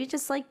don't know, maybe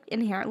just like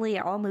inherently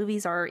all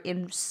movies are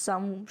in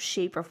some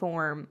shape or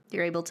form.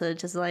 You're able to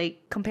just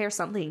like compare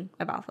something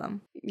about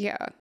them. Yeah.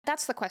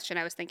 That's the question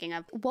I was thinking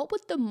of. What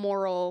would the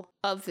moral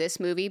of this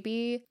movie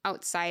be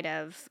outside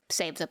of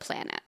save the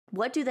planet?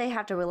 What do they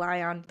have to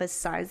rely on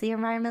besides the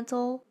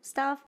environmental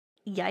stuff?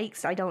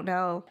 Yikes, I don't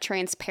know.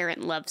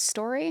 Transparent love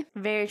story.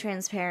 Very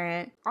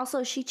transparent. Also,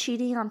 is she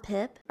cheating on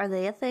Pip? Are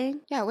they a thing?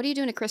 Yeah, what are you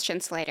doing to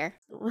Christian Slater?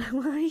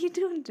 What are you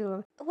doing to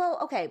him? Well,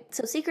 okay,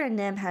 so Secret of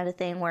NIMH had a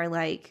thing where,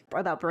 like,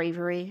 about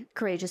bravery,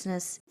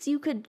 courageousness. So you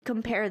could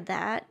compare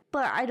that,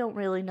 but I don't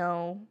really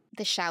know.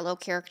 The shallow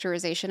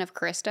characterization of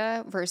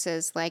Krista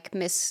versus, like,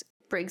 Miss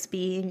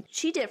Brigsby.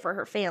 She did it for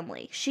her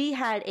family. She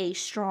had a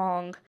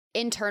strong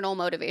internal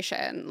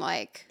motivation,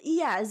 like...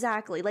 Yeah,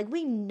 exactly. Like,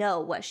 we know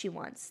what she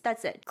wants.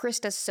 That's it.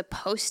 Krista's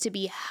supposed to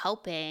be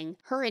helping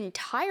her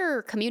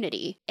entire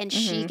community, and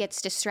she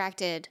gets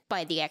distracted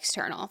by the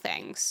external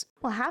things.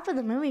 Well, half of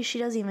the movie, she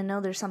doesn't even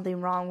know there's something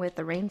wrong with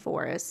the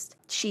rainforest.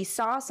 She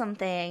saw some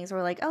things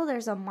where like, oh,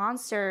 there's a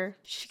monster.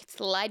 She gets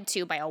lied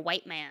to by a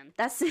white man.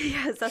 That's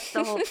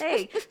the whole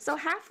thing. So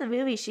half the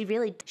movie, she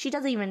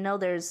doesn't even know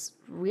there's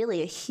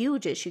really a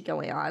huge issue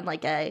going on,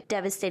 like a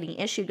devastating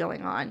issue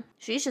going on.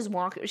 She's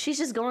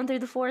just going through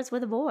the forest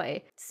with a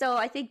boy. So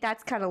I think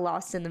that's kind of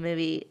lost in the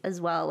movie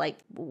as well. Like,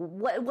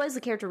 what was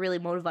the character really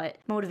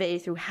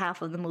motivated through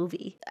half of the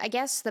movie? I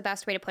guess the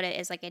best way to put it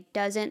is like, it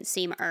doesn't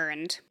seem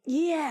earned.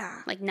 Yeah.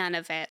 Like, none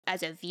of it.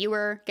 As a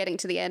viewer, getting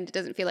to the end, it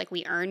doesn't feel like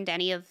we earned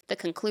any of the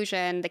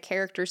conclusion. The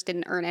characters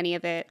didn't earn any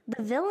of it.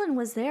 The villain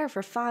was there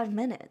for 5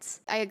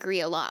 minutes. I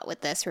agree a lot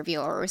with this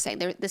reviewer. We're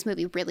saying this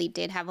movie really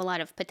did have a lot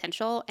of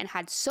potential and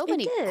had so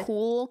many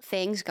cool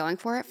things going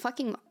for it.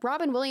 Fucking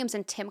Robin Williams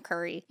and Tim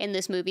Curry in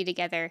this movie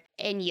together,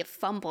 and you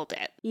fumbled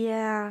it.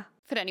 Yeah.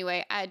 But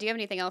anyway, do you have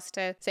anything else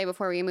to say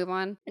before we move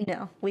on?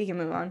 No, we can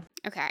move on.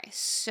 Okay,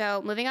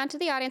 so moving on to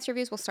the audience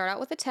reviews, we'll start out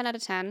with a 10 out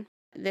of 10.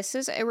 This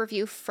is a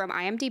review from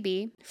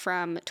IMDb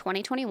from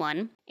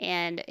 2021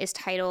 and is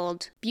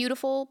titled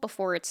Beautiful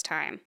Before Its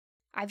Time.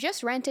 I've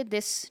just rented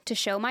this to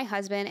show my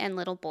husband and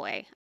little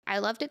boy. I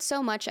loved it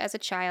so much as a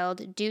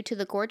child due to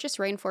the gorgeous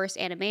rainforest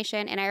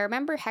animation, and I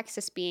remember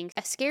Hexus being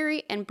a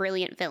scary and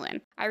brilliant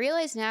villain. I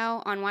realize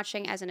now, on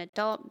watching as an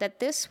adult, that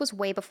this was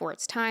way before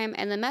its time,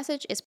 and the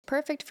message is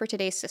perfect for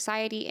today's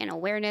society and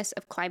awareness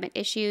of climate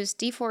issues,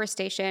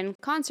 deforestation,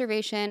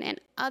 conservation,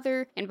 and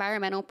other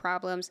environmental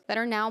problems that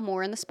are now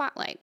more in the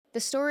spotlight. The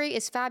story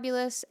is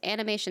fabulous,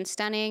 animation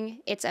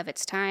stunning, it's of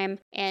its time,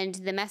 and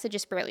the message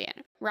is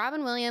brilliant.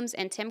 Robin Williams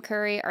and Tim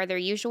Curry are their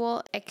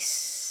usual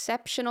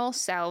exceptional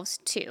selves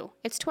too.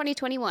 It's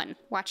 2021.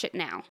 Watch it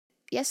now.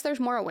 Yes, there's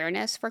more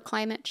awareness for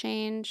climate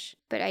change,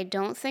 but I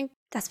don't think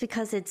that's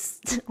because it's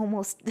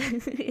almost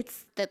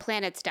it's the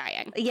planet's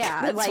dying.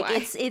 Yeah, That's like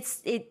why.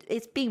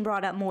 it's being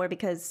brought up more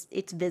because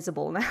it's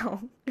visible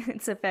now.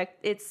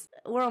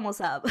 We're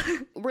almost up.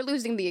 We're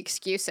losing the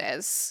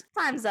excuses.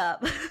 Time's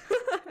up.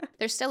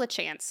 There's still a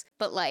chance,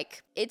 but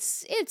like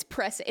it's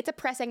a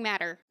pressing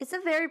matter. It's a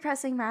very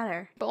pressing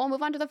matter. But we'll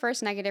move on to the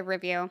first negative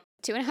review.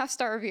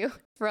 2.5-star review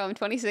from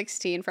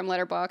 2016 from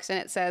Letterboxd, and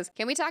it says,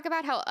 "Can we talk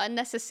about how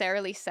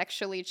unnecessarily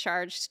sexually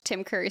charged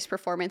Tim Curry's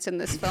performance in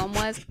this film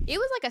was? It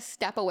was like a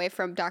step away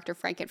from Dr.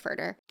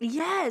 Frankenfurter."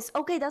 Yes.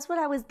 Okay, that's what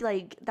I was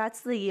like.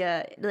 That's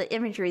the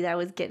imagery that I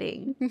was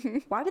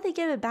getting. Why would they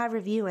give a bad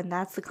review and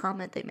that's the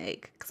comment they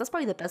make? Because that's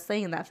probably the best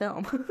thing in that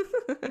film.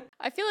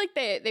 I feel like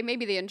they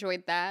maybe they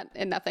enjoyed that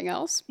and nothing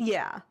else.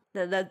 Yeah.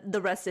 The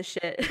rest is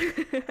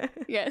shit.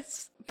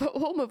 Yes. But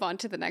we'll move on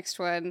to the next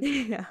one.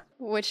 Yeah.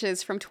 Which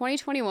is from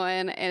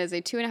 2021 and is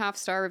a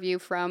 2.5-star review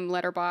from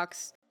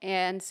Letterboxd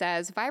and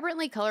says,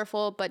 "Vibrantly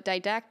colorful but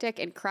didactic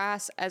and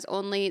crass as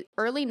only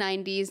early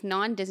 90s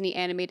non-Disney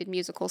animated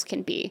musicals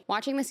can be.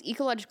 Watching this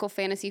ecological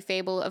fantasy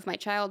fable of my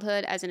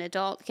childhood as an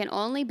adult can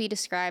only be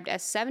described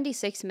as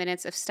 76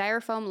 minutes of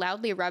styrofoam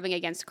loudly rubbing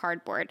against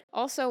cardboard.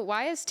 Also,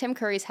 why is Tim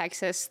Curry's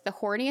Hexus the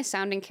horniest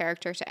sounding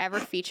character to ever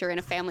feature in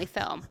a family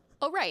film?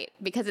 Oh, right,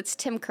 because it's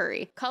Tim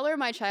Curry. Color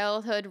my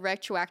childhood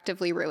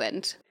retroactively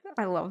ruined."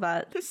 I love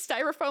that. The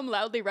styrofoam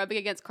loudly rubbing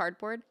against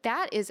cardboard.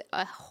 That is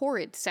a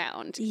horrid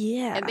sound.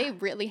 Yeah. And they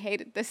really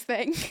hated this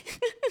thing.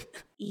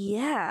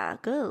 Yeah,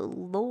 good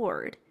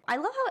lord. I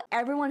love how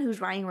everyone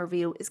who's writing a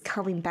review is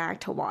coming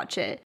back to watch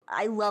it.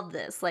 I love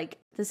this. Like,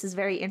 this is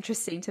very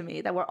interesting to me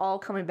that we're all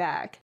coming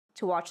back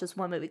to watch this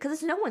one movie because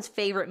it's no one's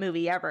favorite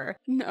movie ever.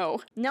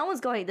 No. No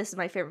one's going, this is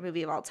my favorite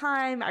movie of all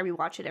time. I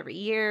rewatch it every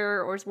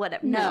year or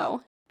whatever.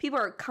 No. People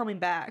are coming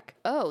back.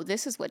 Oh,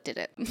 this is what did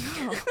it.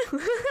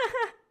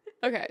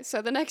 Okay,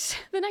 so the next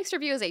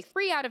review is a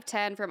 3 out of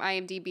 10 from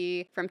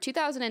IMDb from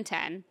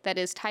 2010 that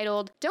is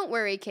titled, "Don't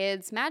worry,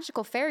 kids,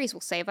 magical fairies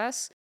will save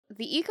us."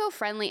 The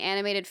eco-friendly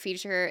animated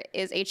feature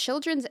is a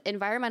children's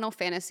environmental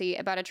fantasy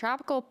about a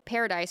tropical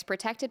paradise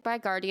protected by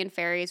guardian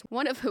fairies,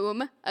 one of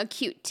whom, a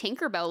cute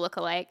Tinkerbell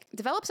lookalike,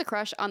 develops a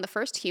crush on the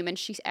first human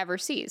she ever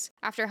sees,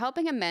 after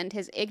helping him mend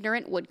his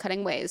ignorant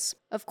woodcutting ways.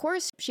 Of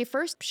course, she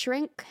first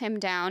shrinks him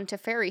down to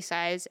fairy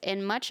size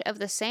in much of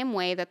the same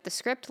way that the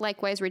script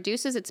likewise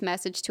reduces its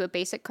message to a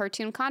basic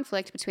cartoon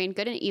conflict between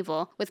good and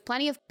evil, with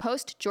plenty of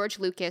post-George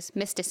Lucas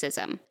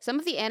mysticism. Some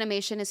of the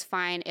animation is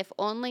fine if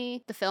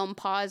only the film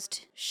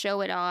paused,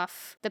 show it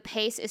off. The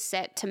pace is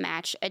set to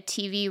match a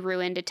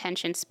TV-ruined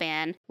attention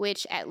span,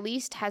 which at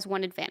least has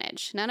one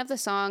advantage. None of the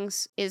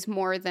songs is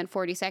more than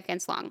 40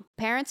 seconds long.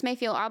 Parents may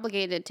feel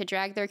obligated to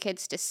drag their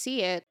kids to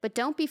see it, but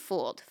don't be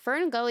fooled.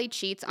 Ferngully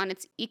cheats on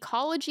its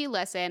ecology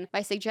lesson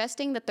by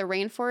suggesting that the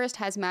rainforest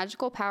has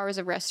magical powers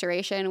of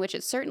restoration, which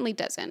it certainly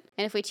doesn't.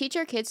 And if we teach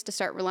our kids to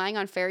start relying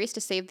on fairies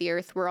to save the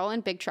earth, we're all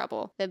in big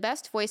trouble. The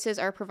best voices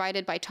are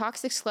provided by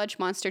toxic sludge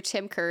monster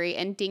Tim Curry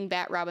and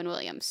dingbat Robin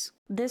Williams.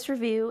 This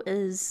review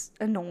is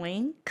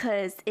annoying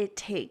because it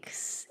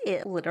takes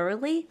it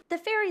literally. The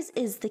fairies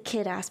is the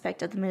kid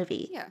aspect of the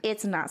movie. Yeah.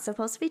 It's not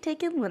supposed to be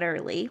taken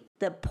literally.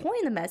 The point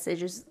of the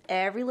message is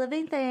every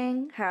living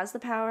thing has the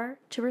power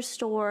to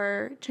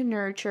restore, to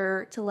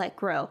nurture, to let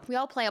grow. We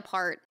all play a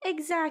part.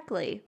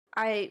 Exactly.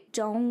 I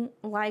don't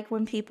like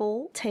when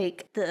people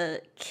take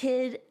the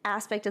kid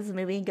aspect of the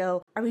movie and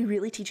go, are we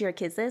really teaching our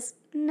kids this?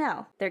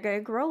 No. They're going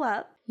to grow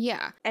up.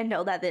 Yeah. And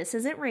know that this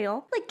isn't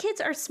real. Like,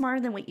 kids are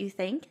smarter than what you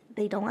think.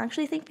 They don't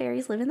actually think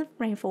fairies live in the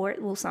rainforest.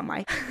 Well, some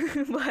might.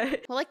 But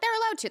well, like, they're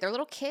allowed to. They're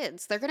little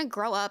kids. They're going to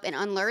grow up and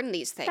unlearn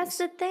these things. that's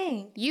the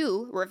thing.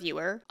 You,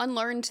 reviewer,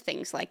 unlearned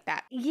things like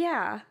that.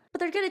 Yeah. But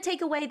they're going to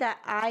take away that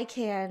I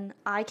can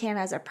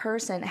as a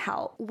person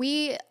help.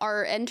 We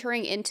are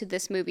entering into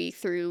this movie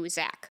through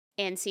Zach.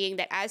 and seeing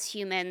that as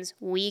humans,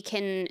 we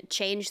can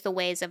change the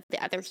ways of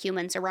the other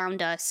humans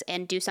around us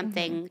and do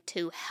something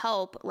to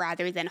help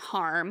rather than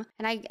harm.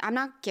 And I'm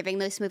not giving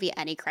this movie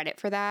any credit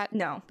for that.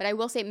 No. But I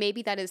will say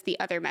maybe that is the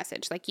other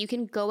message. Like, you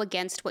can go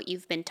against what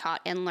you've been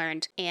taught and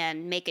learned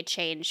and make a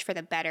change for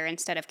the better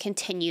instead of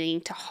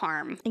continuing to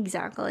harm.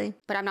 Exactly.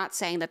 But I'm not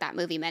saying that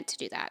movie meant to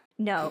do that.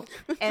 No.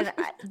 And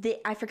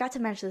I forgot to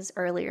mention this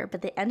earlier,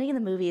 but the ending of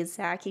the movie is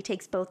Zach. He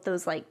takes both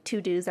those, like,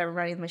 two dudes that were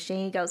running the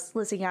machine. He goes,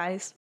 listen,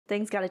 guys,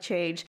 things gotta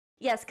change.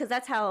 Yes, because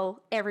that's how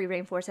every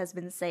rainforest has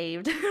been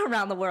saved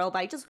around the world,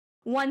 by just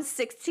one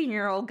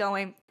 16-year-old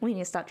going, we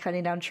need to stop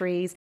cutting down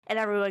trees. And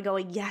everyone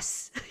going,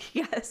 yes,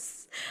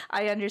 yes,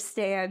 I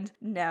understand.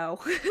 No,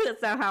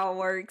 that's not how it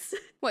works.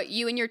 What,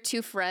 you and your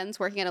two friends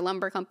working at a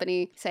lumber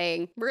company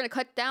saying, we're going to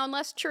cut down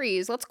less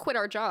trees, let's quit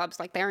our jobs,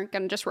 like they aren't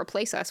going to just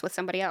replace us with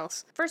somebody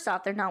else. First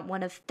off, they're not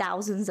one of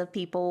thousands of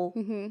people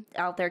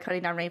out there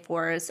cutting down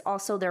rainforests.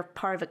 Also, they're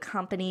part of a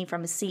company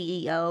from a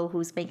CEO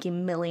who's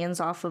making millions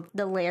off of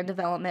the land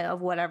development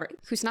of whatever.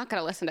 Who's not going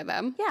to listen to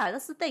them. Yeah,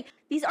 that's the thing.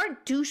 These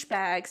aren't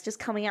douchebags just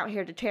coming out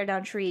here to tear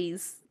down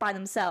trees by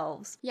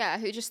themselves. Yeah,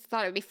 who just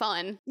thought it would be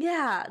fun.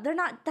 Yeah,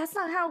 that's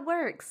not how it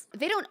works.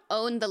 They don't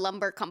own the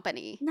lumber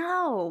company.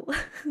 No.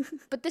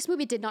 But this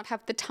movie did not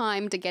have the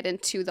time to get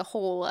into the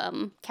whole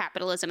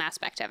capitalism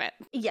aspect of it.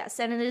 Yes,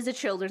 and it is a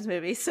children's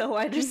movie, so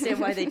I understand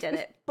why they did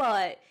it.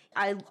 But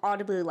I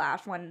audibly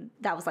laughed when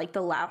that was like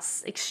the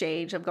last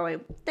exchange of going,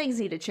 things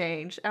need to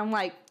change. I'm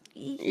like,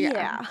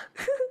 yeah.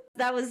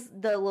 That was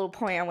the little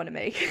point I want to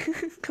make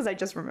because I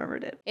just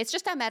remembered it. It's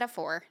just a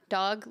metaphor,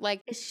 dog.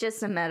 Like, it's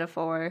just a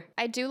metaphor.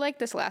 I do like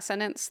this last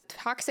sentence.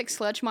 Toxic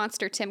sludge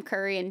monster Tim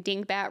Curry and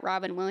dingbat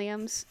Robin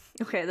Williams.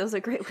 Okay, those are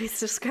great ways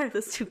to describe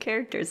those two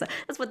characters.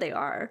 That's what they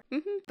are.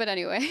 But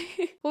anyway,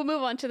 we'll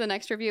move on to the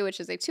next review, which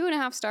is a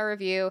 2.5-star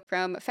review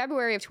from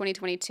February of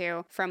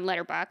 2022 from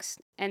Letterboxd,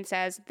 and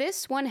says,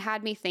 this one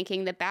had me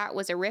thinking the bat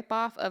was a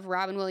ripoff of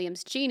Robin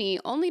Williams' Genie,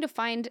 only to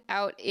find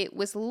out it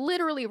was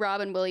literally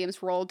Robin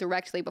Williams' role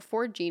directly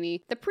before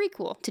Genie, the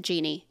prequel to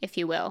Genie, if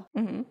you will.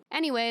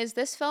 Anyways,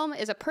 this film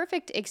is a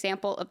perfect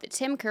example of the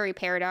Tim Curry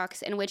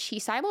paradox, in which he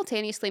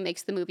simultaneously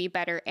makes the movie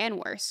better and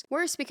worse.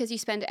 Worse because you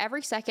spend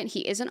every second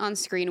he isn't on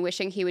screen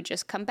wishing he would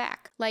just come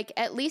back. Like,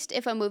 at least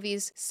if a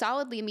movie's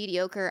solidly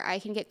mediocre, I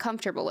can get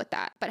comfortable with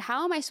that. But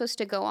how am I supposed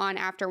to go on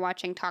after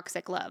watching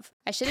Toxic Love?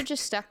 I should have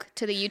just stuck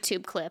to the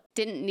YouTube clip.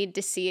 Didn't need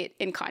to see it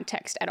in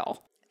context at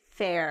all.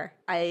 Fair.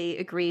 I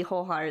agree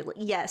wholeheartedly.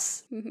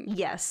 Yes.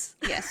 Yes.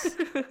 Yes.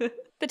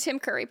 The Tim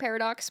Curry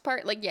paradox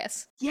part, like,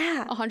 yes.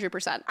 Yeah.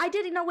 100%. I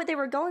didn't know what they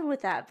were going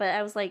with that, but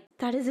I was like,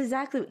 that is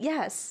exactly,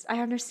 yes, I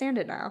understand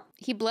it now.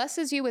 He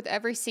blesses you with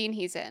every scene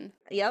he's in.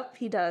 Yep,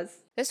 he does.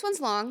 This one's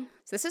long.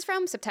 So this is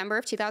from September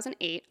of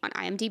 2008 on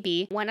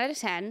IMDb, 1 out of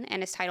 10,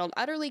 and is titled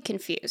Utterly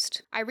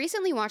Confused. I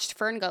recently watched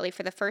Ferngully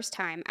for the first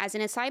time as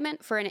an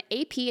assignment for an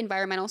AP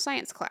Environmental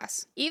Science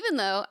class. Even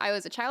though I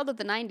was a child of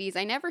the 90s,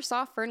 I never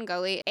saw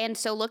Ferngully, and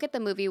so look at the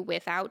movie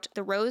without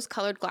the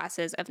rose-colored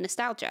glasses of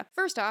nostalgia.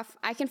 First off,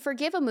 I can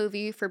forgive a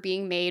movie for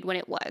being made when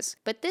it was,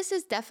 but this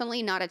is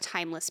definitely not a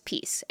timeless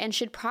piece, and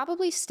should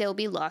probably still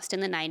be lost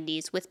in the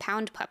 90s with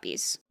pound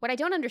puppies. What I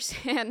don't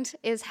understand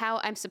is how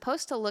I'm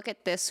supposed to look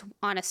at this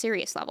on a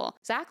serious level.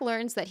 Zach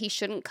learns that he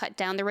shouldn't cut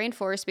down the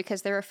rainforest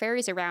because there are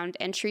fairies around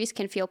and trees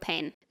can feel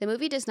pain. The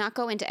movie does not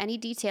go into any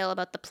detail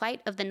about the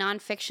plight of the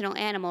non-fictional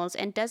animals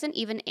and doesn't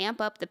even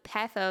amp up the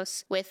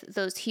pathos with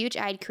those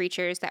huge-eyed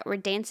creatures that were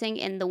dancing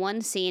in the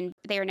one scene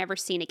they are never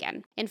seen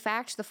again. In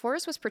fact, the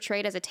forest was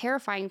portrayed as a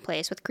terrifying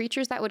place with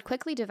creatures that would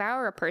quickly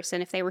devour a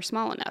person if they were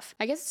small enough.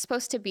 I guess it's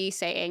supposed to be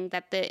saying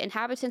that the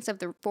inhabitants of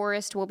the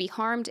forest will be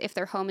harmed if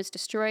their home is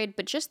destroyed,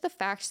 but just the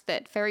fact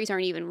that fairies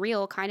aren't even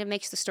real kind of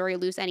makes the story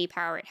lose any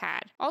power it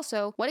had.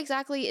 Also, what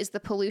exactly is the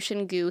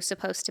pollution goo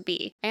supposed to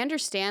be? I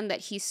understand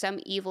that he's some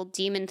evil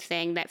demon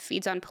thing that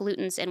feeds on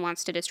pollutants and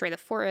wants to destroy the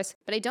forest,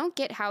 but I don't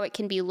get how it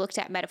can be looked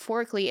at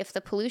metaphorically if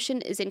the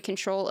pollution is in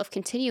control of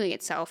continuing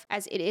itself,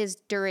 as it is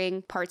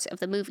during parts of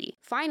the movie.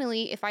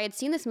 Finally, if I had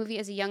seen this movie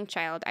as a young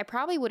child, I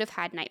probably would have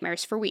had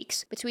nightmares for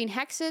weeks. Between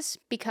Hexus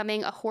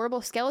becoming a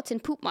horrible skeleton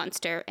poop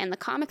monster and the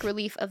comic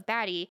relief of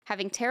Batty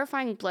having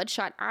terrifying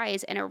bloodshot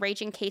eyes and a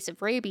raging case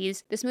of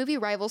rabies, this movie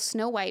rivals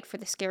Snow White for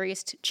the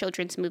scariest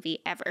children's movie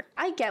ever.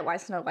 I get why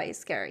Snow White is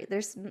scary.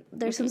 There's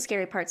some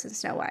scary parts in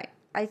Snow White.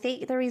 I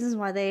think the reasons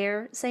why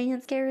they're saying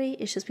it's scary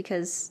is just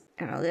because,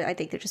 I don't know, I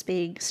think they're just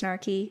being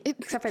snarky.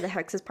 Except for the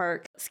Hexus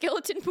part.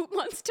 Skeleton poop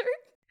monster?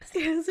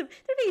 They're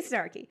being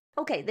snarky.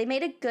 Okay, they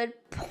made a good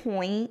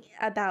point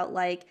about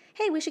like,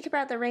 hey, we should keep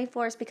out the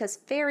rainforest because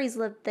fairies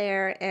live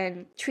there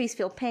and trees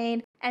feel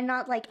pain, and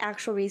not like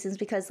actual reasons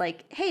because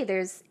like, hey,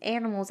 there's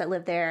animals that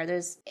live there.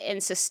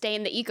 And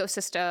sustain the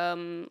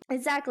ecosystem.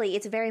 Exactly.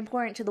 It's very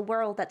important to the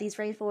world that these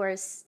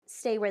rainforests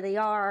stay where they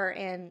are,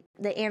 and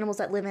the animals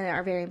that live in it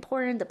are very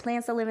important. The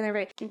plants that live in it are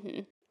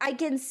very... I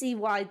can see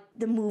why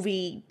the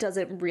movie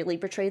doesn't really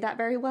portray that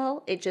very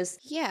well. It just,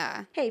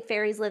 Yeah. hey,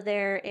 fairies live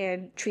there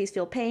and trees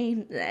feel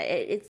pain.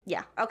 It's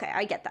yeah, okay,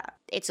 I get that.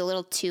 It's a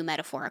little too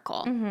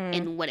metaphorical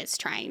in what it's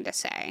trying to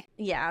say.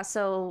 Yeah,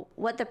 so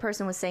what the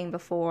person was saying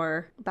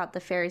before about the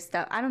fairy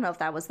stuff, I don't know if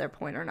that was their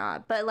point or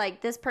not, but like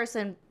this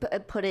person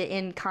put it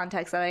in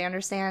context that I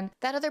understand.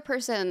 That other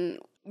person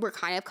were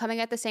kind of coming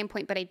at the same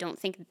point, but I don't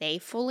think they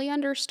fully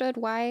understood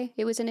why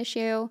it was an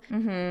issue.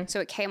 So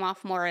it came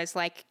off more as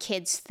like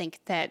kids think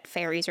that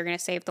fairies are going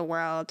to save the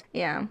world.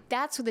 Yeah.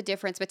 That's the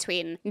difference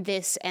between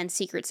this and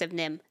Secrets of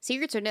Nim.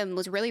 Secrets of Nim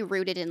was really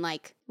rooted in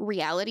like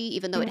reality,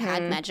 even though it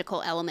had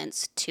magical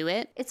elements to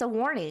it. It's a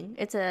warning.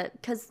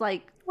 Because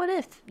like, what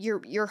if?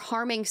 You're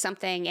harming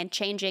something and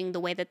changing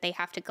the way that they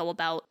have to go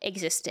about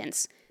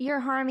existence. You're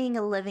harming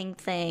a living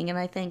thing, and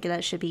I think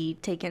that should be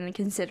taken into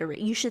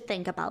consideration. You should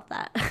think about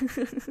that.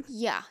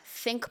 Yeah,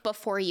 think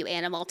before you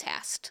animal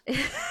test.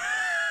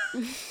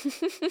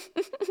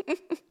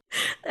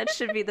 That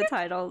should be the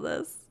title of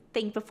this.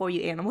 Think before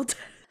you animal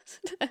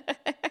test.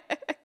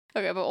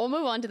 Okay, but we'll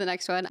move on to the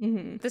next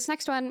one. This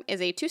next one is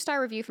a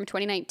 2-star review from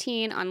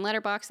 2019 on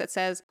Letterboxd that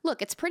says,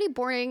 look, it's pretty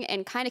boring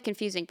and kind of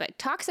confusing, but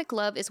Toxic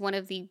Love is one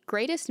of the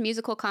greatest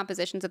musical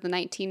compositions of the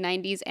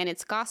 1990s, and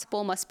its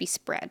gospel must be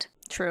spread.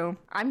 True.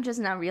 I'm just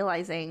now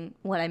realizing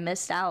what I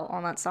missed out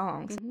on that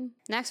song.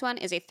 Next one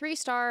is a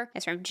 3-star.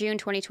 It's from June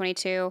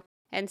 2022.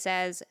 And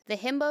says, the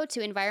himbo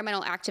to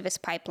environmental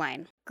activist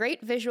pipeline. Great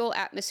visual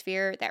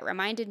atmosphere that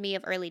reminded me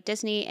of early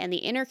Disney, and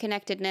the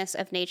interconnectedness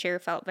of nature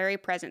felt very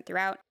present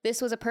throughout.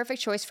 This was a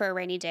perfect choice for a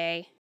rainy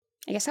day.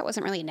 I guess that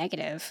wasn't really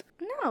negative.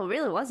 No, it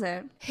really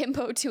wasn't.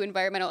 Himbo to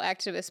environmental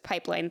activist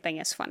pipeline thing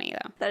is funny,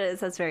 though.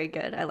 That's very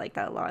good. I like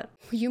that a lot.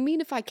 You mean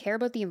if I care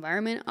about the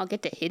environment, I'll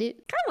get to hit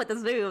it? Kind of what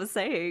this movie was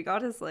saying,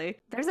 honestly.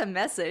 There's a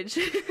message.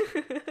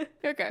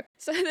 Okay,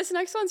 so this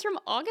next one's from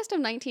August of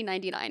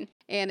 1999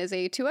 and is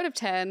a 2 out of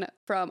 10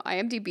 from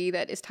IMDb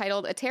that is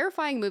titled A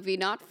Terrifying Movie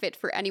Not Fit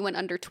for Anyone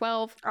Under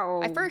 12.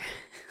 Oh,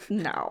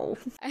 no.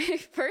 I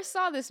first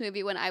saw this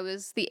movie when I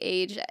was the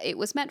age it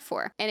was meant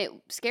for, and it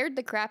scared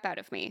the crap out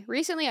of me.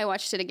 Recently, I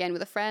watched it again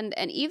with a friend,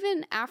 and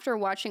even after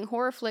watching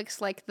horror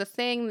flicks like The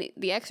Thing,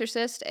 The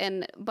Exorcist,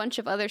 and a bunch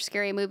of other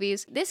scary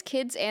movies, this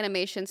kid's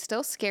animation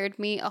still scared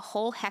me a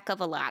whole heck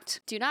of a lot.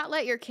 Do not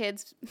let your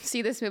kids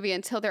see this movie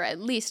until they're at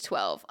least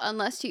 12,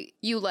 unless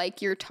you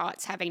like your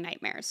tots having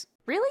nightmares.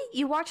 Really?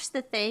 You watched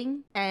The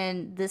Thing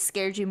and this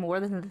scared you more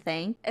than The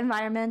Thing?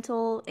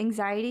 Environmental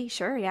anxiety?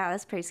 Sure, yeah,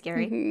 that's pretty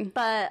scary.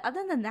 But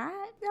other than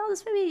that, no,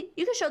 this movie,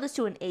 you can show this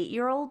to an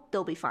 8-year-old,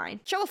 they'll be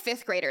fine. Show a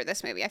 5th grader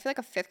this movie. I feel like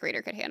a 5th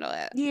grader could handle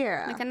it.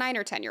 Yeah. Like a 9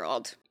 or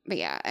 10-year-old. But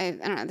yeah, I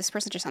don't know, this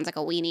person just sounds like a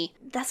weenie.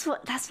 That's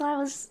what I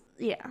was,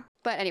 yeah.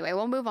 But anyway,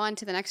 we'll move on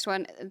to the next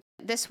one.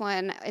 This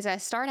one is a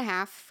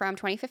 1.5 from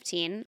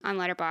 2015 on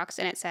Letterboxd,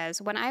 and it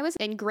says, when I was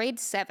in grade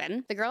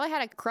 7, the girl I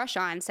had a crush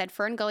on said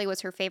Ferngully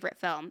was her favorite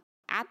film.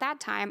 At that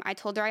time, I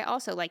told her I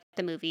also liked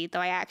the movie, though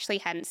I actually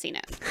hadn't seen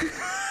it. I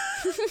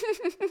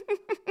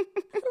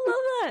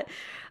love that.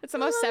 It's the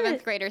most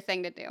 7th grader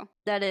thing to do.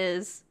 That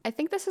is. I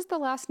think this is the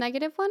last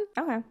negative one.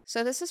 Okay.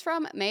 So this is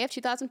from May of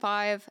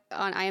 2005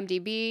 on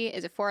IMDb,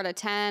 is a 4 out of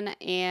 10,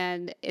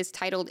 and is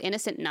titled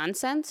Innocent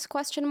Nonsense, ?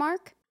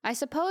 I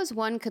suppose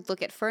one could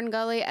look at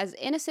Ferngully as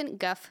innocent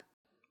guff.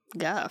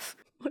 Guff?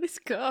 What is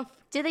guff?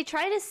 Did they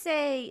try to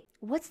say,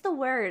 what's the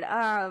word?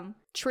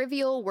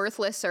 Trivial,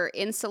 worthless, or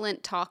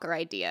insolent talk or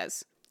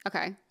ideas.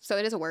 Okay, so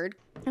it is a word.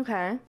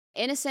 Okay.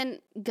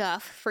 Innocent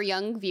guff for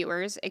young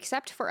viewers,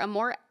 except for a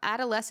more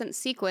adolescent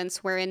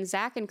sequence wherein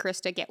Zach and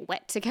Krista get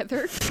wet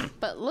together.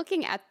 But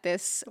looking at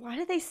this... Why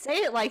did they say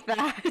it like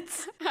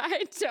that?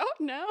 I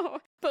don't know.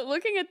 But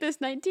looking at this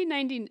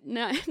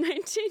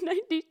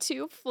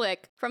 1992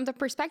 flick from the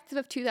perspective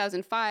of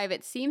 2005,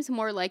 it seems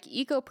more like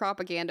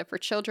eco-propaganda for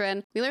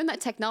children. We learn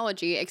that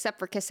technology, except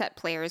for cassette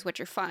players, which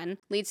are fun,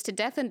 leads to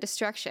death and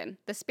destruction.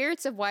 The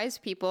spirits of wise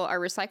people are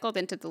recycled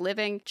into the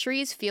living.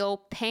 Trees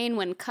feel pain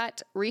when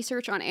cut.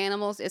 Research on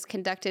animals is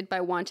conducted by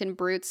wanton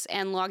brutes,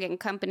 and logging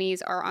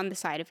companies are on the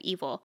side of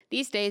evil.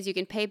 These days, you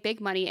can pay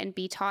big money and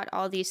be taught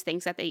all these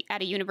things at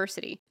a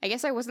university. I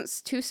guess I wasn't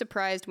too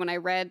surprised when I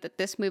read that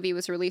this movie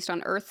was released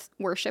on Earth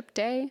Worship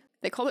Day.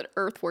 They called it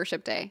Earth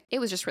Worship Day. It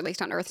was just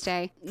released on Earth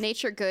Day.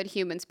 Nature good,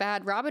 humans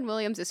bad. Robin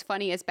Williams is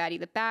funny as Batty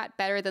the Bat,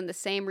 better than the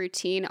same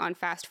routine on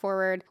Fast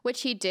Forward,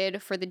 which he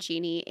did for the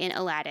genie in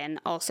Aladdin,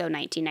 also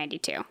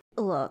 1992.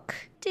 Look,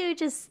 dude,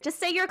 just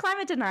say you're a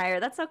climate denier.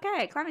 That's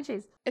okay. Climate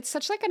change. It's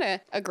such like an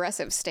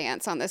aggressive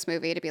stance on this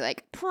movie to be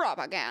like,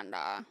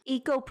 propaganda.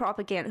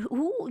 Eco-propaganda.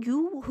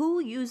 Who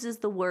uses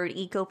the word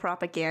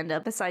eco-propaganda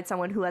besides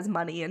someone who has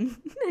money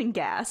and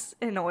gas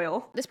and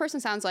oil? This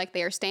person sounds like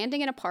they are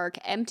standing in a park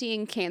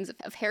emptying cans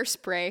of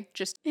hairspray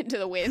just into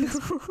the wind.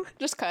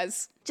 Just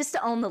cuz. Just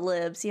to own the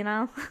libs, you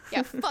know?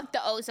 Yeah, fuck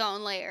the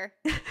ozone layer.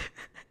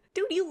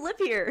 Dude, you live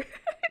here.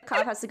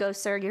 Cop has to go,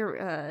 sir,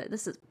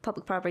 this is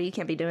public property. You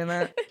can't be doing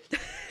that.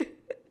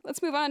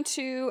 Let's move on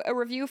to a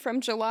review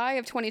from July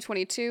of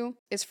 2022.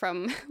 Is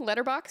from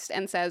Letterboxd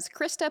and says,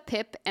 Krista,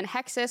 Pip, and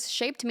Hexus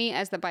shaped me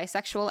as the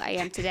bisexual I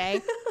am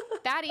today.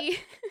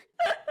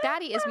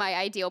 Batty is my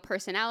ideal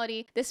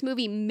personality. This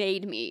movie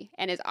made me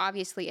and is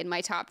obviously in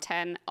my top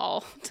 10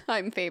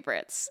 all-time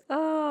favorites.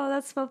 Oh,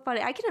 that's so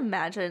funny. I can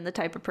imagine the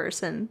type of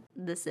person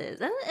this is.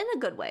 In a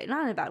good way,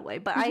 not in a bad way,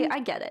 but I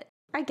get it.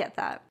 I get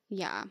that.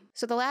 Yeah.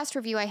 So the last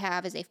review I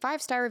have is a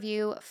 5-star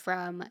review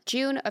from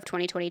June of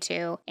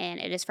 2022,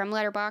 and it is from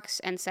Letterboxd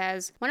and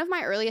says, one of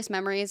my earliest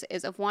memories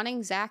is of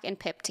wanting Zach and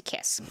Pip to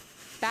kiss.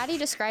 Batty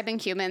describing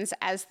humans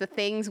as the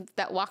things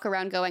that walk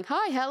around going,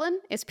 "Hi, Helen,"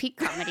 is peak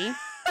comedy.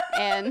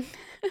 And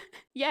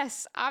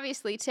yes,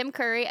 obviously, Tim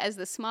Curry as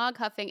the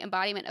smog-huffing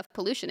embodiment of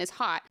pollution is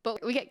hot,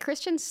 but we get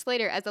Christian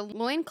Slater as a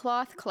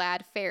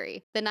loincloth-clad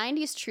fairy. The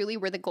 90s truly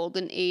were the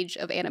golden age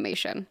of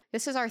animation.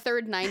 This is our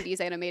third 90s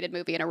animated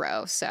movie in a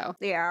row, so.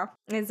 Yeah,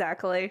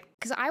 exactly.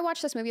 Because I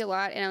watched this movie a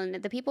lot, and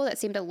the people that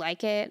seem to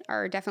like it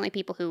are definitely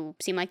people who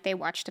seem like they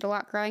watched it a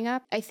lot growing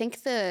up. I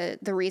think the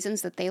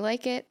reasons that they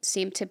like it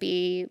seem to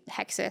be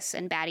Hexus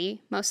and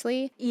Batty,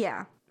 mostly.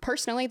 Yeah.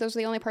 Personally, those are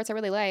the only parts I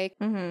really like.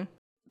 Mm-hmm.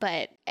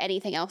 But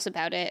anything else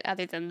about it,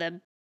 other than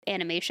the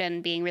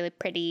animation being really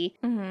pretty,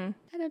 I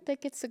don't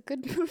think it's a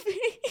good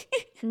movie.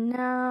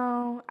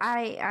 No,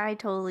 I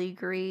totally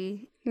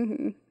agree.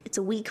 It's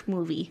a weak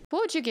movie. What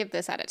would you give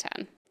this out of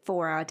 10?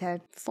 4 out of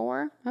 10.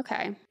 4?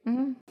 Okay.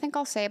 I think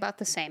I'll say about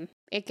the same.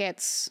 It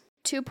gets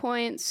 2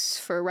 points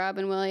for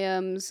Robin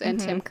Williams and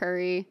Tim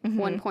Curry,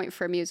 1 point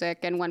for music,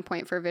 and 1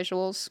 point for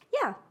visuals.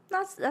 Yeah,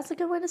 that's a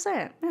good way to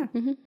say it.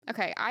 Yeah.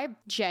 Okay, I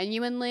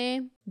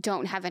genuinely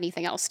don't have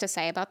anything else to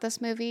say about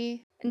this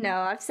movie. No,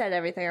 I've said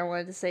everything I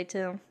wanted to say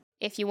too.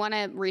 If you want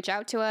to reach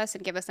out to us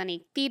and give us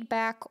any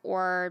feedback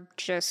or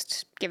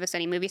just give us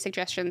any movie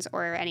suggestions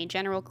or any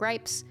general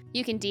gripes,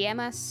 you can DM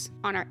us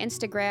on our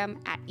Instagram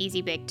at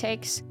Easy Big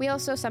Takes. We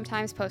also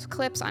sometimes post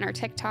clips on our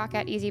TikTok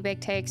at Easy Big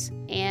Takes.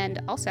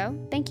 And also,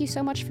 thank you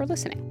so much for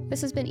listening.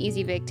 This has been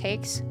Easy Big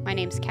Takes. My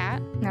name's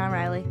Kat. And I'm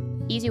Riley.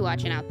 Easy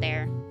watching out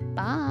there.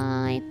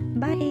 Bye.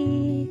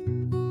 Bye.